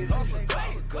crazy.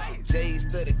 Couple J's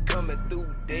study coming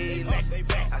through daily.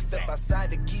 I step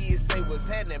outside the kids, say what's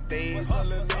happening, babe.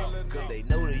 Cause they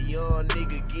know the young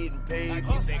nigga getting paid.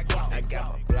 I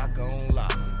got my block on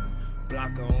lock.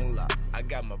 Block on lock. I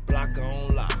got my block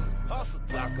on lock.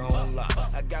 Block on lock.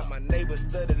 I got my neighbors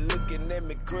study looking at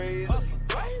me crazy.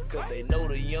 Cause they know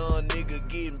the young nigga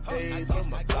getting paid. But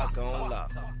my block on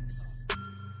lock.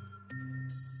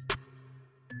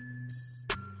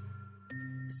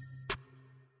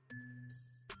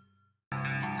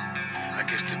 I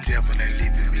guess the devil ain't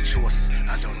leaving me choices.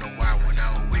 I don't know why when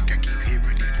I awake I keep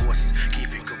hearing these voices.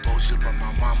 Keeping composure, but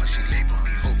my mama, she labeled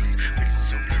me hopeless. Feeling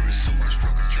so blurry, so I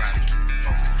struggle, try to keep it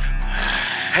focused.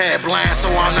 Head blind,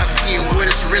 so I'm not seeing what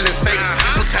it's really fake.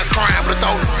 Sometimes crying, but the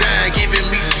thought is dying, giving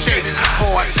me the shake.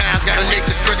 Hard times, got a neck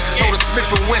to stretch, told her Smith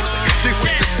 & Wesson.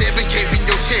 357, cave in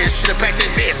your chest, should've packed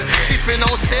that vest. She been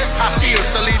on cess, I still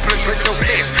leave penetrate your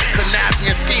flesh.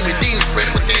 Conniving and scheming, demons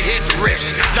ready with their head to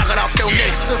rest. Knock it off your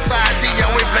neck, society,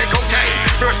 I went black cocaine.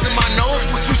 Nursing my nose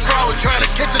with 2 straws, trying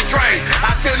to catch a drain.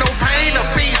 I feel no pain, a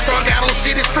fiend strung out on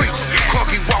city streets.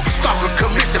 Crunky walker, stalker,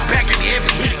 commissioned back in the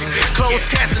heavy heat.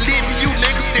 Closed cash, leaving you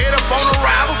niggas dead up on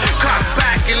arrival. Cock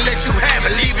back and let you have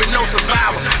it, leaving no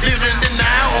survivor. Living in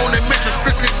denial, on a mission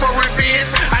strictly for revenge.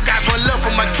 I got my love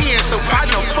for my kids, so I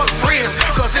don't fuck friends.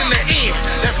 Cause in the end,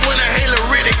 that's when the halo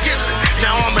really gets it.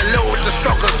 Now I'm in low with the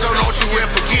struggle, so don't you ever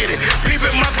forget it.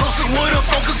 Peeping my closer with a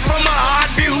focus from my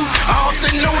hard view. I also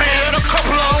know they had a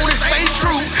couple on and stay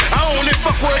true. I only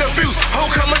fuck with a few,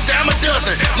 whole come a dime a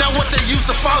dozen. Now what they used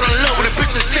to fall in love with a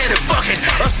bitch instead of fucking.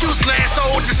 Excuse and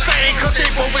asshole the same, cause they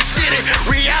both are shitty.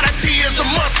 Reality is a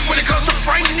must when it comes to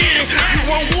Frank Nitty. You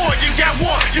want war, you got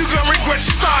war, you gon' regret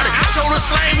you started. Shoulder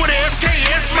slang with an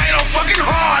SKS, man, I'm fucking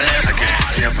heartless. I guess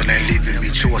the devil ain't leaving me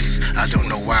choices. I don't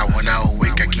know why when I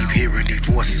awake I keep hearing these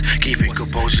voices. Keeping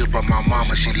composure, but my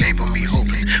mama, she labeled me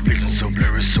hopeless. Feeling so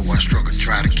blurry, so I struggle,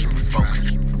 try to keep it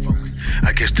focused.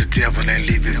 I guess the devil ain't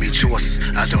leaving me choices.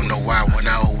 I don't know why when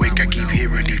I awake I keep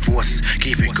hearing these voices.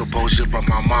 Keeping composure, but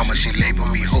my mama, she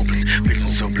labeled me hopeless. Feeling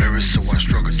so blurry, so I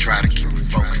struggle, try to keep it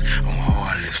focused. I'm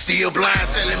heartless. Still blind,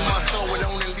 selling my soul with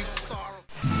only leaves of sorrow.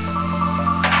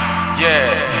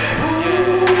 Yeah.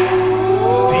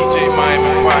 It's DJ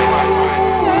MiameVice.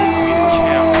 We the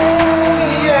Kamp.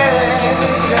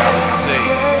 That's the Alizé.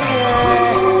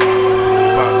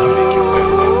 About to make it wet.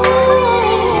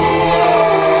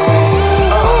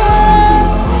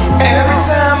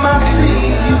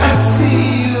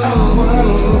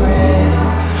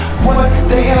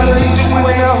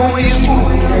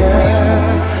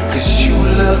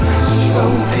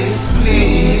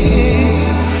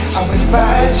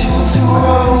 to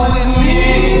roll with me.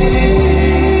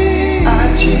 I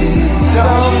just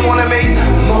don't wanna make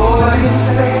more than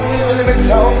sex. Let me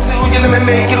talk to you, let me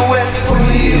make it wet for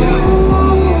you.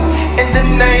 In the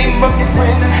name of your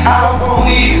friends, I want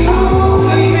you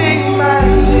to make my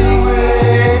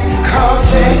lyric. Cause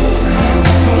it's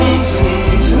soon,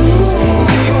 soon, soon,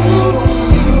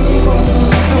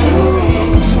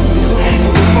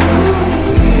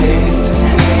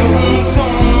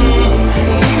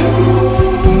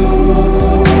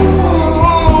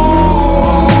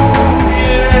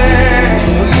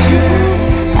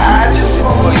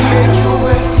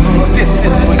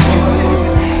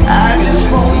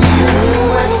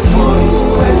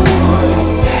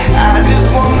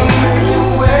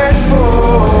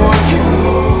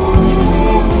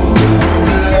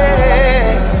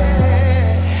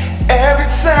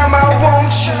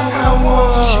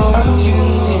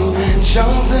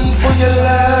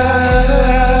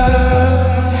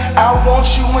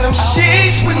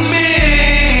 sheets with me,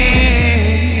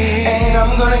 and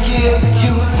I'm gonna give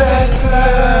you that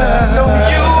love. No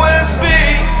USB,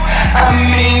 I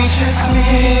mean just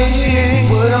me.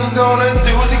 What I'm gonna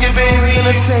do to get baby,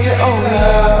 gonna say oh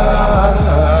love.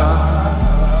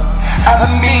 I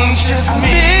mean just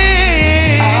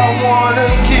me. I wanna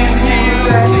give you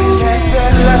that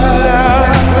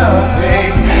love,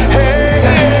 baby. Hey,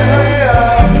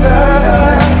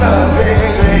 love,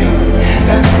 baby.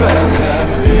 That love.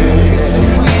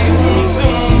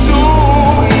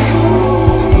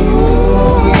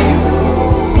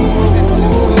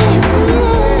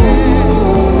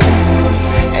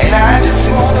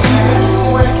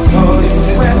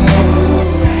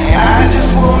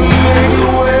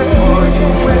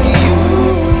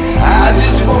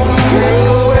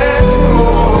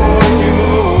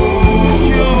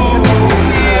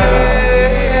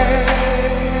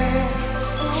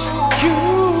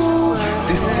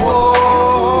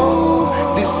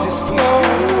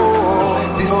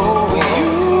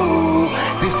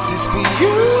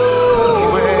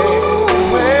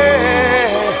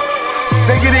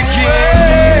 Say it again.